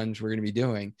sweaty runs we're going to be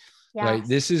doing, right?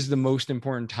 This is the most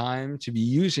important time to be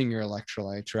using your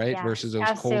electrolytes, right? Versus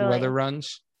those cold weather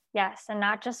runs. Yes, and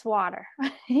not just water.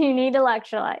 You need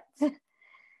electrolytes.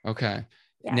 Okay.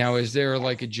 Now, is there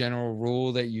like a general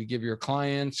rule that you give your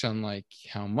clients on like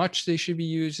how much they should be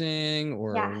using,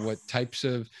 or what types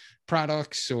of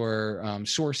products or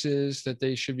sources that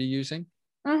they should be using?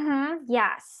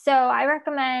 Yes. So I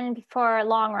recommend before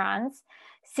long runs,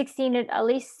 at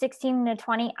least 16 to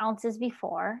 20 ounces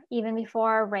before, even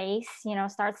before a race, you know,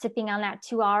 start sipping on that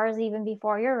 2 hours, even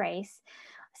before your race,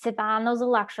 sip on those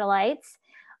electrolytes.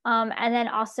 And then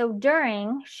also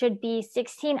during should be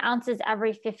 16 ounces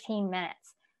every 15 minutes.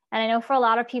 And I know for a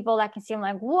lot of people that can seem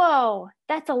like, whoa,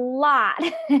 that's a lot.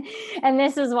 And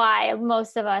this is why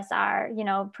most of us are, you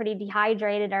know, pretty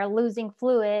dehydrated or losing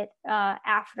fluid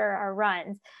after our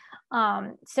runs.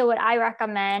 So what I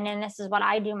recommend, and this is what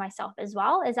I do myself as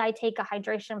well, is I take a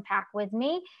hydration pack with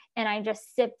me and I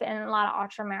just sip, and a lot of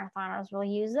ultra marathoners will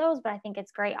use those, but I think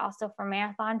it's great also for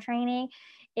marathon training,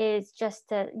 is just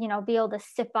to, you know, be able to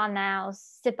sip on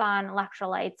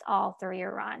electrolytes all through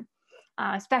your run.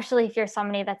 Especially if you're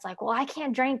somebody that's like, well, I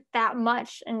can't drink that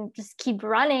much and just keep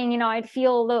running. You know, I'd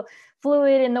feel the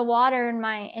fluid in the water in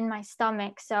my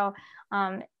stomach. So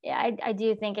yeah, I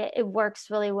do think it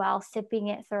works really well, sipping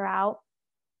it throughout.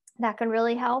 That can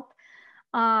really help.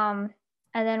 And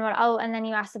then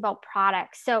you asked about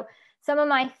products. So some of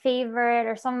my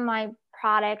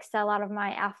products that a lot of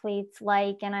my athletes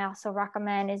like, and I also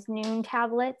recommend, is Nuun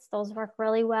tablets. Those work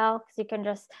really well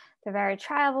because they're very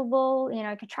travelable. You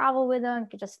know, you can travel with them. You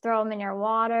can just throw them in your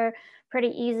water pretty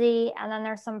easy. And then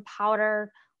there's some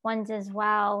powder ones as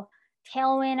well.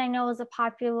 Tailwind, I know, is a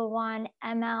popular one.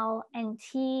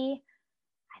 ML&T,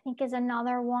 I think, is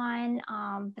another one.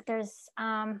 But there's,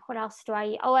 what else do I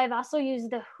use? Oh, I've also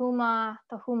used the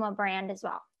Huma brand as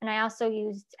well. And I also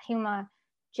used Huma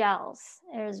gels.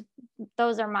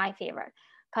 Those are my favorite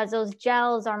because those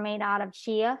gels are made out of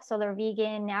chia. So they're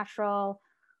vegan, natural,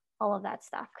 all of that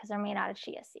stuff, because they're made out of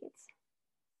chia seeds.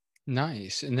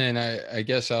 Nice. And then I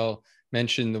guess I'll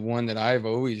mention the one that I've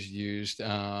always used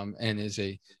and is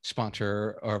a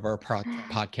sponsor of our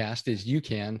podcast is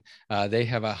UCAN. They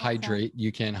have a Hydrate,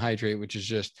 UCAN Hydrate, which is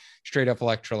just straight up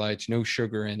electrolytes, no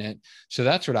sugar in it. So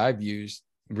that's what I've used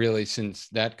really since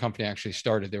that company actually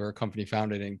started. They were a company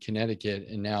founded in Connecticut,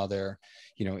 and now they're,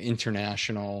 you know,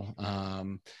 international.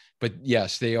 But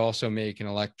yes, they also make an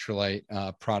electrolyte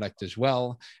product as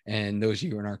well. And those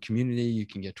of you in our community, you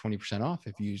can get 20% off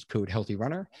if you use code Healthy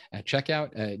Runner at checkout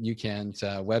at UCAN's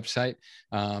website.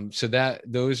 So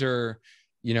those are,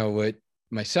 you know, what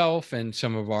myself and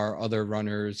some of our other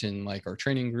runners in like our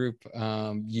training group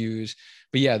use.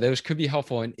 But yeah, those could be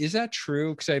helpful. And is that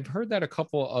true? Because I've heard that a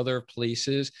couple other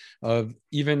places, of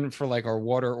even for like our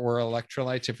water or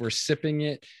electrolytes, if we're sipping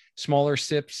it, smaller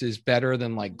sips is better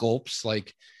than like gulps.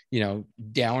 Like, you know,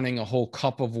 downing a whole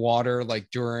cup of water like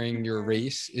during your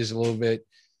race is a little bit,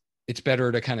 it's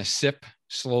better to kind of sip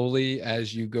slowly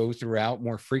as you go throughout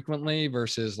more frequently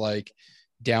versus like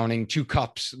downing 2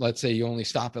 cups. Let's say you only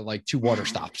stop at like 2 water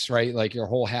stops, right? Like your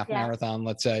whole half marathon,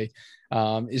 let's say.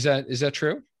 Is that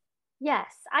true? Yes,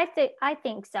 I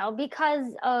think so,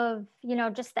 because of, you know,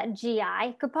 just that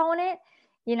GI component.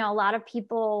 You know, a lot of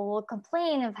people will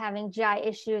complain of having GI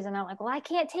issues, and they're like, well, I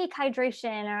can't take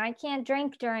hydration, or I can't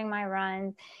drink during my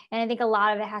runs. And I think a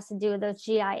lot of it has to do with those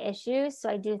GI issues.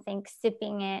 So I do think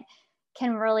sipping it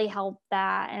can really help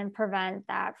that and prevent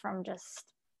that from just,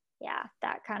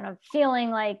 that kind of feeling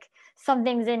like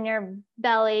something's in your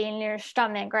belly and your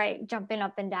stomach, right? Jumping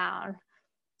up and down.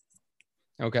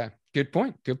 Okay. Good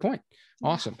point.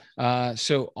 Awesome.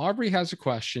 So Aubrey has a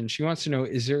question. She wants to know,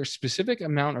 is there a specific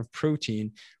amount of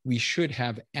protein we should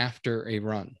have after a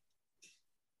run?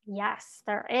 Yes,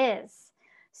 there is.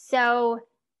 So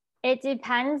it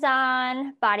depends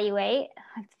on body weight.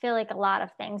 I feel like a lot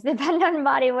of things depend on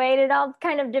body weight. It all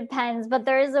kind of depends, but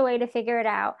there is a way to figure it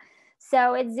out.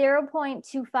 So it's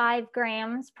 0.25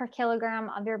 grams per kilogram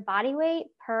of your body weight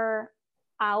per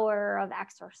hour of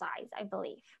exercise, I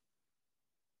believe.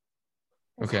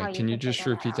 Okay, can you just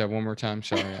repeat that one more time?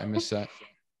 Sorry, I missed that.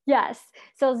 Yes,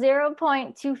 so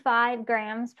 0.25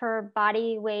 grams per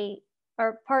body weight,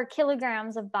 or per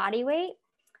kilograms of body weight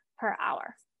per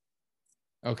hour.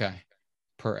 Okay,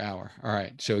 per hour. All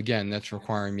right. So again, that's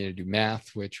requiring me to do math,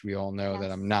 which we all know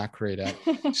that I'm not great at.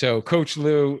 So Coach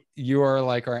Lou, you are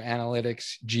like our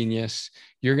analytics genius.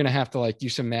 You're going to have to like do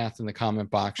some math in the comment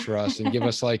box for us and give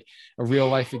us like a real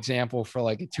life example for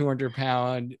like a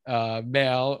 200-pound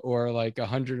male or like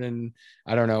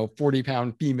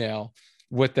 40-pound female,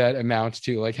 what that amounts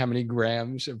to, like how many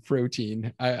grams of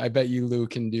protein. I bet you, Lou,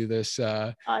 can do this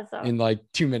awesome. in like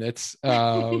 2 minutes.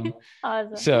 Awesome.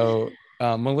 So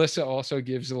Melissa also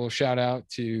gives a little shout out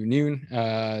to Nuun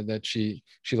that she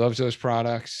loves those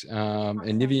products. Awesome.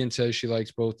 And Nivian says she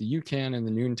likes both the UCAN and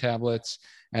the Nuun tablets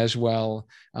as well.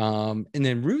 And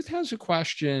then Ruth has a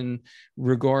question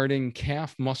regarding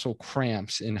calf muscle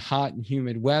cramps in hot and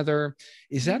humid weather.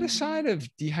 Is that a sign of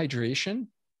dehydration?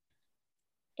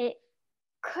 It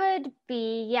could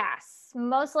be, yes.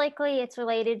 Most likely it's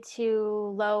related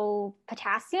to low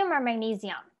potassium or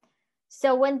magnesium.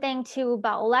 So one thing too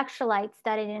about electrolytes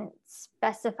that I didn't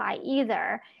specify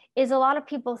either is a lot of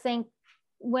people think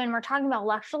when we're talking about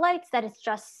electrolytes that it's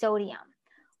just sodium.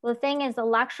 The thing is,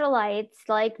 electrolytes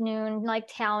like Nuun, like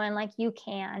Talon, like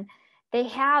UCAN, they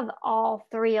have all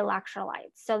three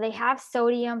electrolytes. So they have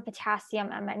sodium, potassium,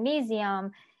 and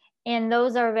magnesium, and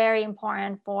those are very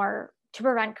important to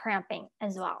prevent cramping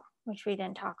as well, which we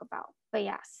didn't talk about. But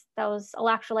yes, those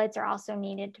electrolytes are also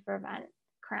needed to prevent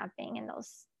cramping and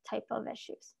those type of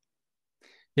issues.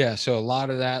 Yeah, so a lot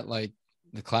of that, like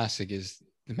the classic is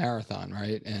the marathon,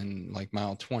 right? And like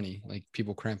mile 20, like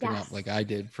people cramping up like I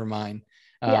did for mine.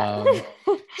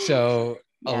 So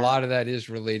a lot of that is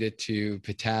related to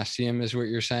potassium is what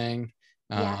you're saying.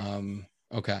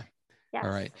 Okay. Yes.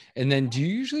 All right. And then do you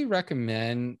usually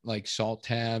recommend like salt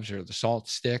tabs or the salt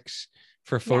sticks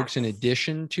for folks in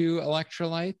addition to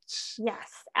electrolytes? Yes,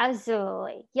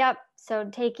 absolutely. Yep. So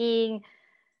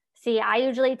I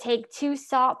usually take 2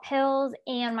 salt pills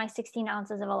and my 16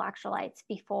 ounces of electrolytes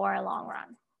before a long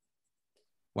run.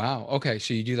 Wow. Okay.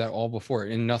 So you do that all before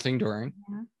and nothing during?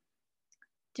 Mm-hmm.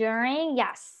 During,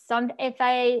 yes. If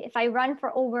I run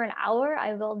for over an hour,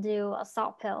 I will do a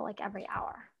salt pill like every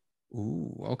hour.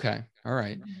 Ooh, okay. All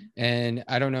right. And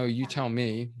I don't know, you tell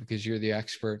me because you're the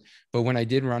expert, but when I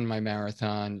did run my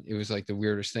marathon, it was like the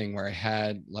weirdest thing where I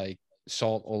had like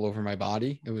salt all over my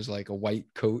body. It was like a white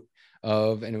coat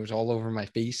and it was all over my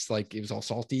face, like it was all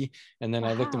salty. And then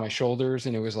I looked at my shoulders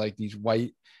and it was like these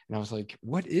white, and I was like,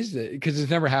 what is it? Because it's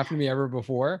never happened to me ever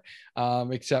before,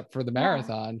 except for the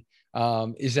marathon.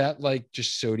 Is that like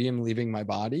just sodium leaving my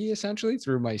body essentially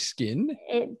through my skin?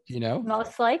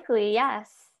 Most likely, yes.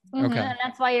 Okay. And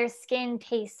that's why your skin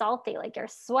tastes salty. Like your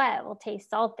sweat will taste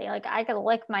salty. Like I could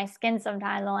lick my skin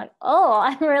sometimes. I'm like, oh,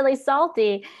 I'm really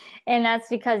salty. And that's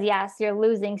because, yes, you're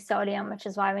losing sodium, which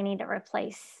is why we need to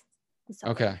replace the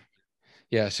sodium. Okay.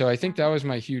 Yeah. So I think that was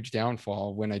my huge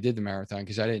downfall when I did the marathon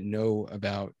because I didn't know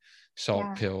about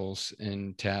salt pills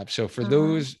and tabs. So for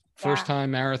those first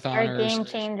time marathoners, game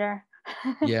changer.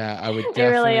 Yeah, I would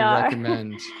definitely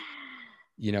recommend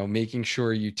making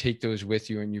sure you take those with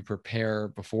you and you prepare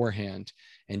beforehand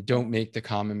and don't make the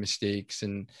common mistakes.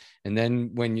 And then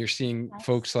when you're seeing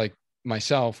folks like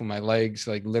myself, when my legs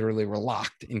like literally were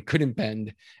locked and couldn't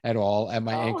bend at all at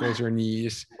my ankles or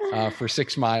knees for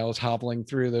 6 miles, hobbling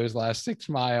through those last 6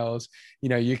 miles,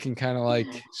 you can kind of like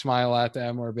smile at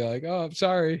them or be like, oh, I'm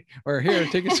sorry, or here,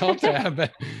 take a salt tab.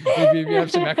 Maybe if you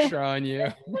have some extra on you,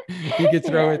 you could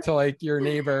throw it to like your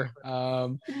neighbor,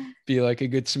 be like a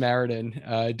good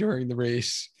Samaritan during the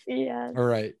race. Yes. All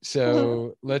right.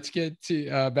 So let's get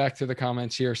to back to the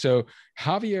comments here. So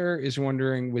Javier is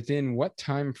wondering, within what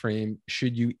time frame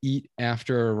should you eat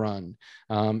after a run,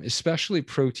 especially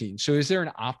protein? So is there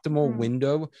an optimal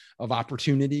window of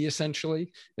opportunity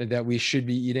essentially that we should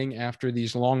be eating after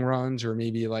these long runs, or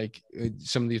maybe like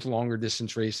some of these longer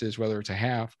distance races, whether it's a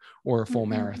half or a full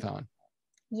marathon?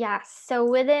 Yes. So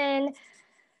within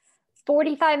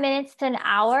 45 minutes to an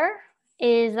hour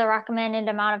is the recommended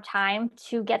amount of time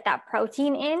to get that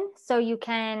protein in so you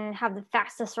can have the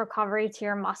fastest recovery to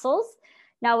your muscles.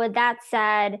 Now, with that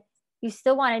said, you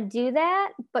still want to do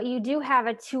that, but you do have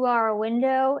a 2-hour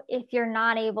window if you're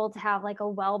not able to have like a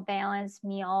well-balanced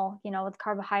meal, with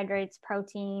carbohydrates,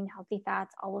 protein, healthy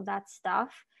fats, all of that stuff.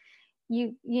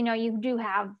 You do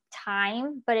have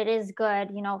time, but it is good,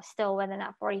 still within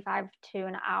that 45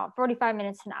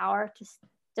 minutes to an hour to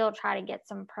still try to get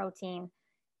some protein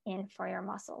in for your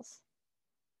muscles.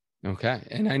 Okay.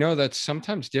 And I know that's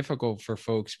sometimes difficult for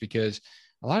folks because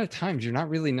a lot of times you're not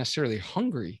really necessarily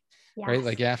hungry, right?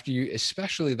 Like after you,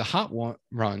 especially the hot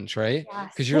runs, right?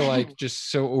 Because you're like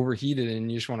just so overheated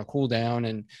and you just want to cool down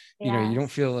and, you don't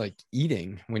feel like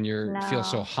eating when you feel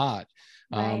so hot.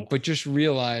 But just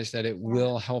realize that it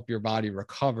will help your body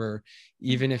recover,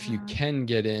 even if you can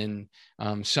get in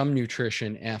some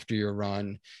nutrition after your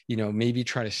run. Maybe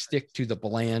try to stick to the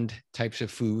bland types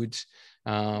of foods.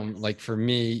 Like for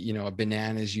me, a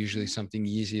banana is usually something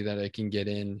easy that I can get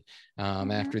in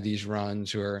after these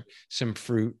runs, or some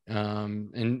fruit.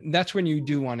 And that's when you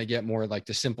do want to get more like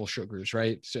the simple sugars,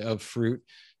 right? So, of fruit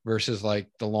versus like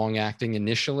the long acting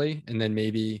initially, and then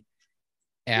maybe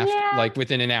after like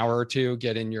within an hour or two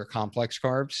get in your complex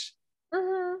carbs.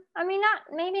 I mean,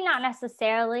 maybe not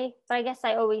necessarily, but I guess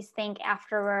I always think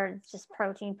afterwards just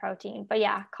protein, but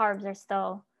yeah, carbs are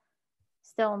still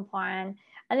important.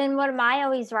 And then what I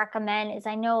always recommend is,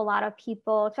 I know a lot of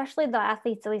people, especially the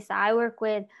athletes at least that I work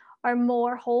with, are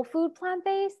more whole food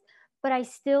plant-based, but I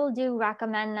still do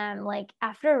recommend them like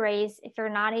after a race, if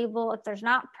there's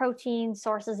not protein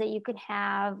sources that you could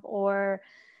have, or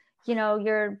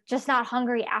you're just not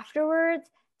hungry afterwards,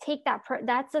 take that.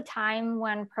 That's a time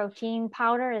when protein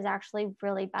powder is actually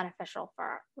really beneficial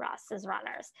for us as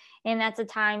runners. And that's a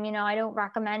time, I don't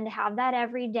recommend to have that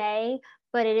every day,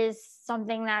 but it is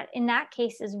something that in that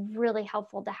case is really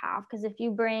helpful to have. Because if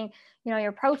you bring,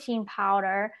 your protein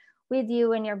powder with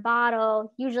you in your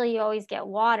bottle, usually you always get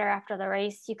water after the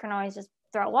race. You can always just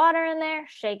throw water in there,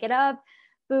 shake it up,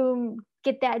 boom,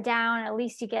 get that down. At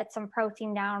least you get some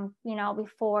protein down,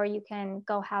 before you can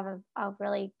go have a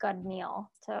really good meal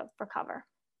to recover.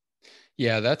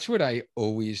 Yeah, that's what I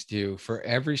always do for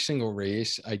every single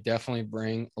race. I definitely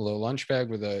bring a little lunch bag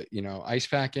with a, ice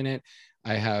pack in it.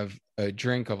 I have a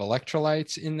drink of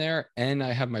electrolytes in there, and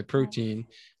I have my protein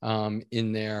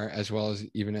in there, as well as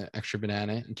even an extra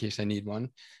banana in case I need one.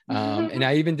 And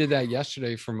I even did that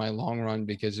yesterday for my long run,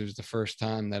 because it was the first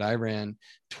time that I ran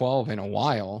 12 in a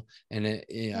while, and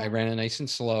I ran it nice and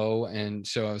slow. And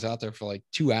so I was out there for like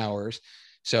 2 hours.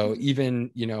 So even,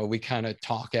 we kind of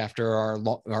talk after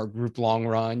our group long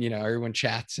run, everyone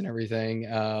chats and everything.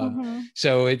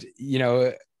 So it,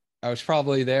 I was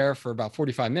probably there for about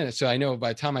 45 minutes. So I know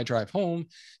by the time I drive home,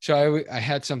 so I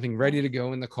had something ready to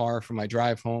go in the car for my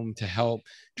drive home to help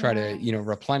try to,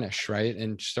 replenish, right,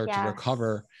 and start to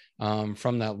recover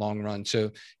from that long run. So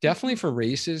definitely for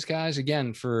races, guys,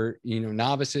 again, for,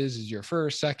 novices, is your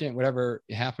first, second, whatever,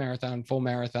 half marathon, full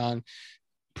marathon,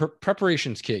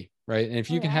 preparation's key. Right. And if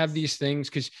you can have these things,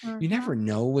 because you never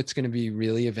know what's going to be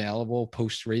really available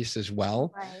post race as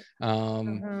well.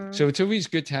 Right. So it's always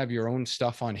good to have your own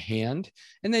stuff on hand,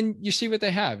 and then you see what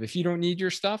they have. If you don't need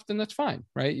your stuff, then that's fine.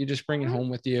 Right. You just bring it home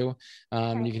with you.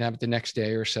 And you can have it the next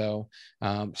day or so.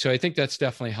 So I think that's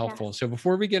definitely helpful. Yeah. So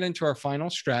before we get into our final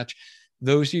stretch,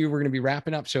 those of you, we're going to be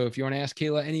wrapping up. So if you want to ask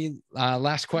Kayla any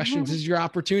last questions, this is your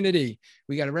opportunity.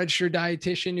 We got a registered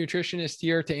dietitian, nutritionist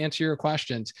here to answer your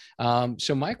questions.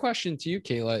 So my question to you,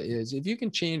 Kayla, is if you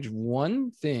can change one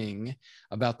thing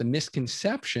about the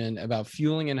misconception about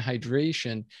fueling and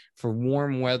hydration for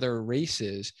warm weather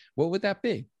races, what would that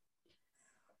be?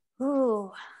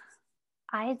 Ooh,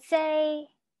 I'd say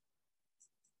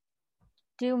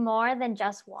do more than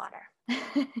just water.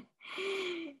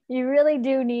 You really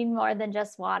do need more than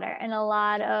just water. And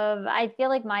I feel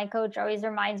like my coach always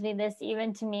reminds me this,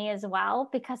 even to me as well,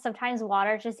 because sometimes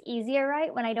water is just easier,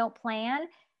 right? When I don't plan.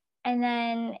 And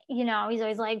then, he's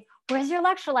always like, where's your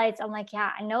electrolytes? I'm like,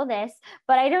 yeah, I know this,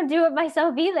 but I don't do it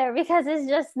myself either, because it's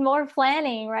just more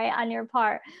planning, right, on your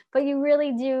part. But you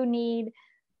really do need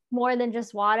more than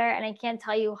just water. And I can't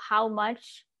tell you how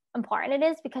much important it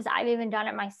is, because I've even done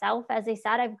it myself. As I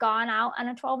said, I've gone out on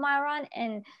a 12-mile run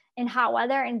and in hot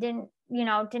weather and didn't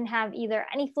have either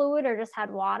any fluid or just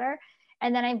had water.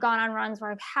 And then I've gone on runs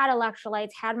where I've had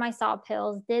electrolytes, had my salt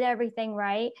pills, did everything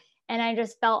right. And I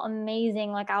just felt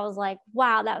amazing. Like, I was like,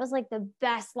 wow, that was like the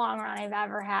best long run I've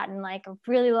ever had in like a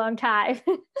really long time.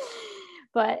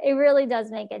 But it really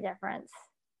does make a difference.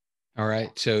 All right.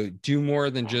 So do more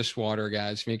than just water,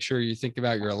 guys. Make sure you think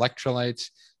about your electrolytes.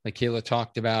 Like Kayla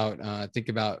talked about, think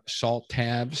about salt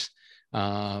tabs.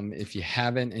 If you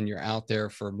haven't, and you're out there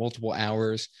for multiple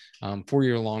hours for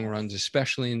your long runs,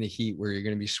 especially in the heat where you're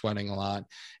going to be sweating a lot.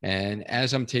 And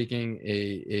as I'm taking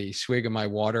a swig of my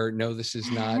water, no, this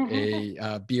is not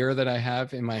a beer that I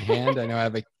have in my hand. I know I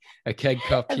have a keg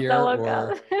cup here,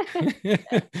 or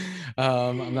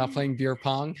I'm not playing beer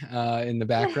pong in the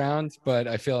background, but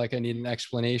I feel like I need an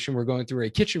explanation. We're going through a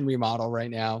kitchen remodel right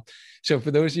now. So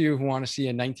for those of you who want to see a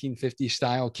 1950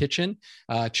 style kitchen,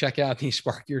 check out the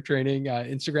Spark Your Training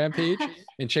Instagram page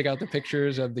and check out the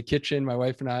pictures of the kitchen my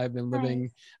wife and I have been living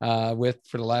with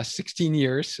for the last 16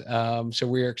 years. So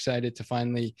we're excited to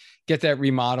finally get that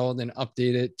remodeled and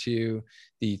update it to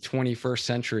the 21st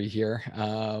century here.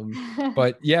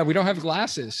 But yeah, we don't have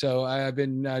glasses. So I've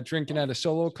been drinking out of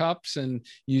Solo cups and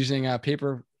using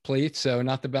paper plates. So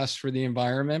not the best for the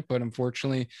environment, but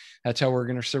unfortunately that's how we're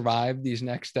going to survive these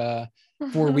next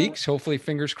 4 weeks. Hopefully,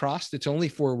 fingers crossed, it's only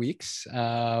 4 weeks.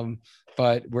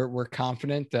 But we're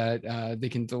confident that they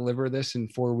can deliver this in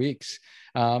 4 weeks.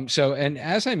 So, and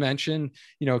as I mentioned,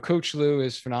 Coach Lou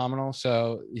is phenomenal.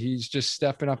 So he's just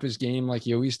stepping up his game like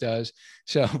he always does.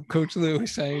 So Coach Lou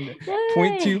is saying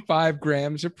 0.25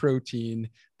 grams of protein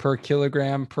per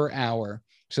kilogram per hour.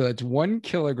 So that's 1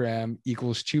 kilogram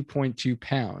equals 2.2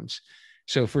 pounds.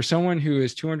 So for someone who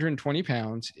is 220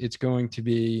 pounds, it's going to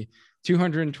be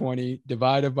 220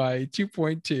 divided by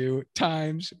 2.2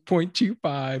 times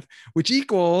 0.25, which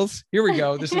equals, here we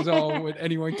go, this is all what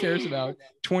anyone cares about,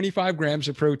 25 grams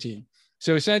of protein.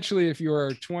 So essentially, if you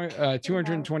are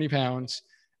 220 pounds,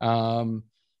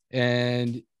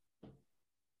 and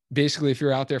basically if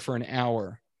you're out there for an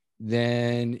hour,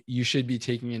 then you should be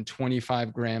taking in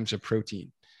 25 grams of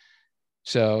protein.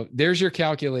 So there's your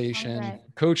calculation. Right.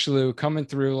 Coach Lou coming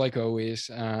through like always.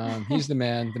 He's the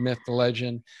man, the myth, the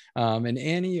legend. And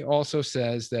Annie also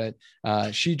says that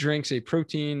she drinks a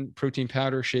protein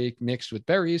powder shake mixed with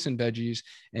berries and veggies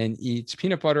and eats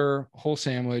peanut butter whole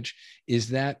sandwich. Is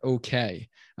that okay?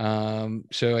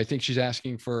 So I think she's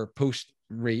asking for post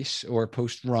race or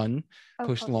post run,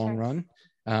 post long run.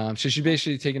 So she's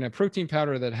basically taking a protein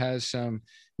powder that has some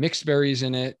mixed berries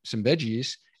in it, some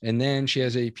veggies, and then she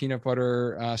has a peanut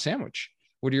butter sandwich.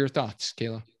 What are your thoughts,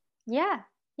 Kayla? Yeah,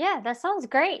 that sounds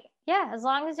great. Yeah, as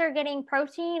long as you're getting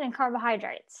protein and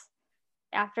carbohydrates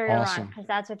after your run, because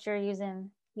that's what you're using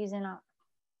up.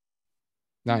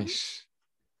 Nice.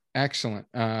 Excellent.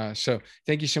 So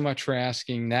thank you so much for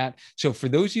asking that. So for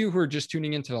those of you who are just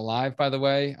tuning into the live, by the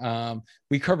way,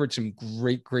 we covered some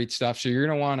great stuff. So you're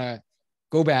going to want to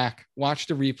go back, watch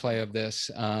the replay of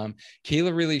this.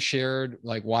 Kayla really shared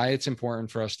like why it's important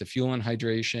for us to fuel and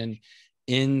hydration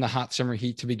in the hot summer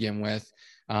heat to begin with.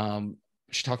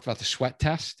 She talked about the sweat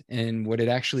test and what it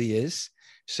actually is.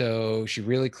 So she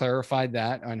really clarified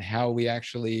that on how we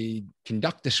actually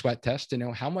conduct the sweat test to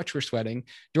know how much we're sweating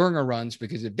during our runs,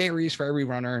 because it varies for every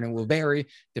runner and it will vary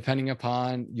depending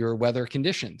upon your weather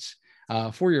conditions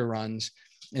for your runs.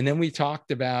 And then we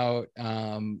talked about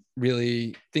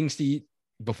really things to eat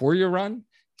before your run,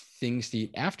 things to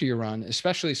eat after your run,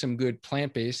 especially some good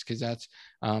plant-based, because that's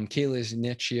Kayla's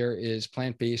niche here is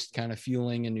plant-based kind of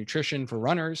fueling and nutrition for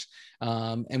runners.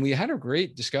 And we had a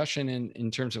great discussion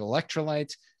in terms of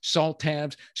electrolytes, salt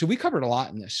tabs. So we covered a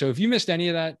lot in this. So if you missed any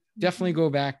of that, definitely go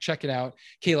back, check it out.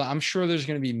 Kayla, I'm sure there's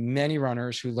going to be many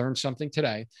runners who learned something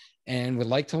today and would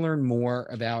like to learn more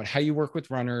about how you work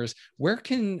with runners. Where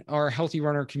can our Healthy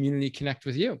Runner community connect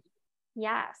with you?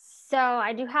 Yes. So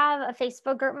I do have a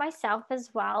Facebook group myself as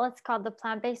well. It's called the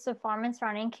Plant-Based Performance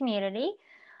Running Community.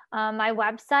 My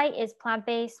website is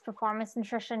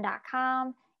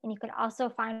plantbasedperformancenutrition.com. And you can also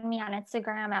find me on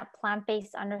Instagram at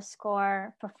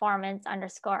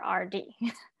plantbased_performance_RD.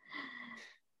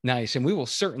 Nice. And we will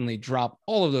certainly drop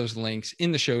all of those links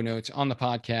in the show notes on the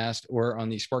podcast or on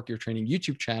the Spark Your Training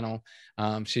YouTube channel.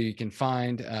 So you can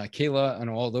find Kayla on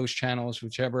all those channels,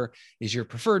 whichever is your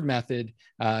preferred method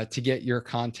to get your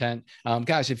content.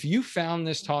 Guys, if you found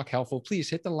this talk helpful, please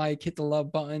hit the like, hit the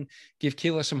love button, give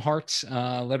Kayla some hearts,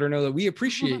 let her know that we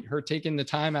appreciate her taking the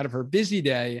time out of her busy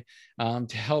day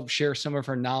to help share some of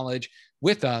her knowledge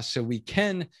with us so we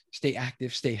can stay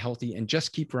active, stay healthy, and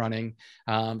just keep running.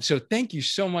 So thank you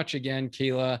so much again,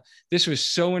 Kayla. This was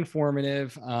so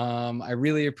informative. I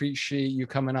really appreciate you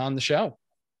coming on the show.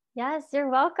 Yes, you're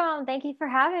welcome. Thank you for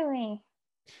having me.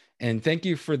 And thank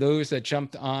you for those that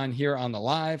jumped on here on the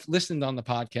live, listened on the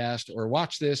podcast, or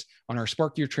watched this on our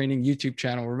Spark Your Training YouTube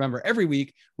channel. Remember, every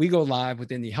week we go live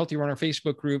within the Healthy Runner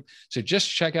Facebook group. So just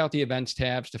check out the events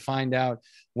tabs to find out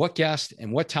what guests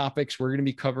and what topics we're going to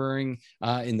be covering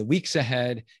in the weeks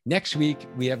ahead. Next week,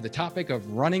 we have the topic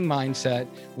of running mindset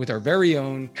with our very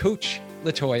own Coach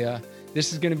Latoya.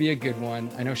 This is going to be a good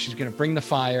one. I know she's going to bring the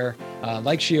fire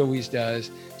like she always does.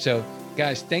 So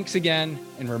guys, thanks again.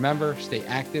 And remember, stay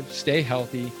active, stay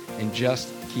healthy, and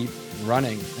just keep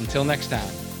running. Until next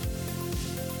time.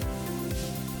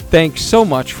 Thanks so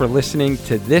much for listening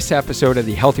to this episode of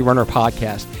the Healthy Runner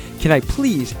Podcast. Can I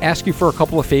please ask you for a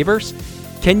couple of favors?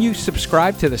 Can you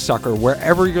subscribe to the sucker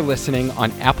wherever you're listening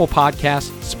on Apple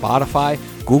Podcasts, Spotify,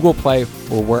 Google Play,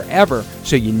 or wherever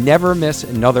so you never miss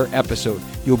another episode?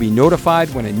 You'll be notified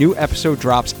when a new episode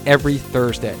drops every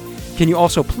Thursday. Can you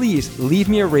also please leave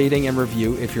me a rating and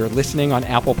review if you're listening on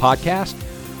Apple Podcasts?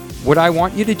 What I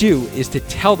want you to do is to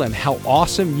tell them how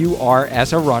awesome you are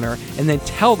as a runner, and then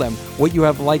tell them what you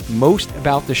have liked most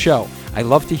about the show. I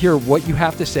love to hear what you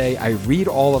have to say. I read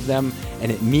all of them,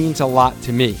 and it means a lot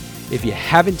to me. If you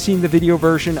haven't seen the video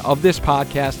version of this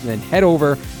podcast, then head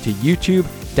over to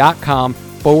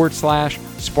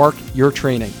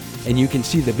youtube.com/sparkyourtraining, and you can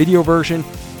see the video version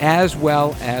as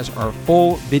well as our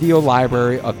full video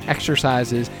library of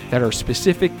exercises that are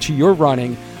specific to your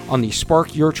running on the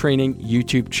Spark Your Training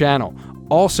YouTube channel.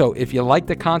 Also, if you like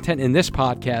the content in this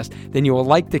podcast, then you will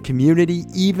like the community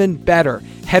even better.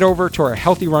 Head over to our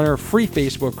Healthy Runner free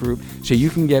Facebook group so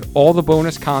you can get all the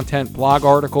bonus content, blog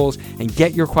articles, and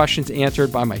get your questions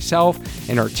answered by myself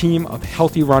and our team of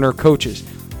Healthy Runner coaches.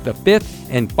 The fifth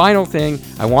and final thing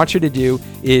I want you to do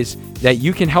is that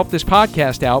you can help this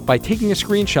podcast out by taking a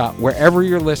screenshot wherever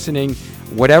you're listening,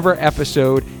 whatever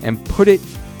episode, and put it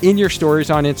in your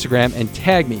stories on Instagram and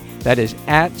tag me. That is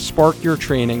at Spark Your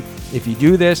Training. If you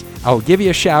do this, I will give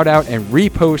you a shout out and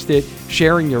repost it,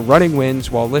 sharing your running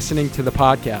wins while listening to the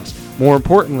podcast. More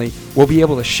importantly, we'll be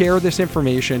able to share this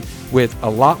information with a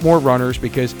lot more runners,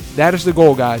 because that is the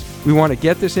goal, guys. We want to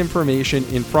get this information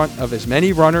in front of as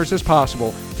many runners as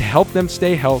possible to help them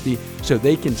stay healthy so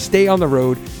they can stay on the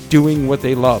road doing what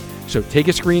they love. So take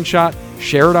a screenshot,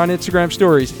 share it on Instagram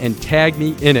stories, and tag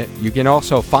me in it. You can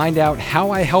also find out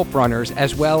how I help runners,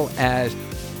 as well as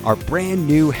our brand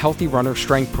new Healthy Runner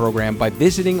Strength program, by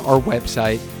visiting our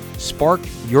website,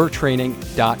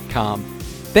 sparkyourtraining.com.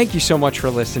 Thank you so much for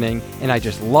listening, and I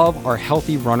just love our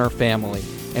Healthy Runner family.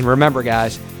 And remember,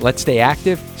 guys, let's stay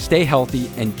active, stay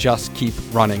healthy, and just keep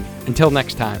running. Until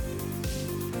next time.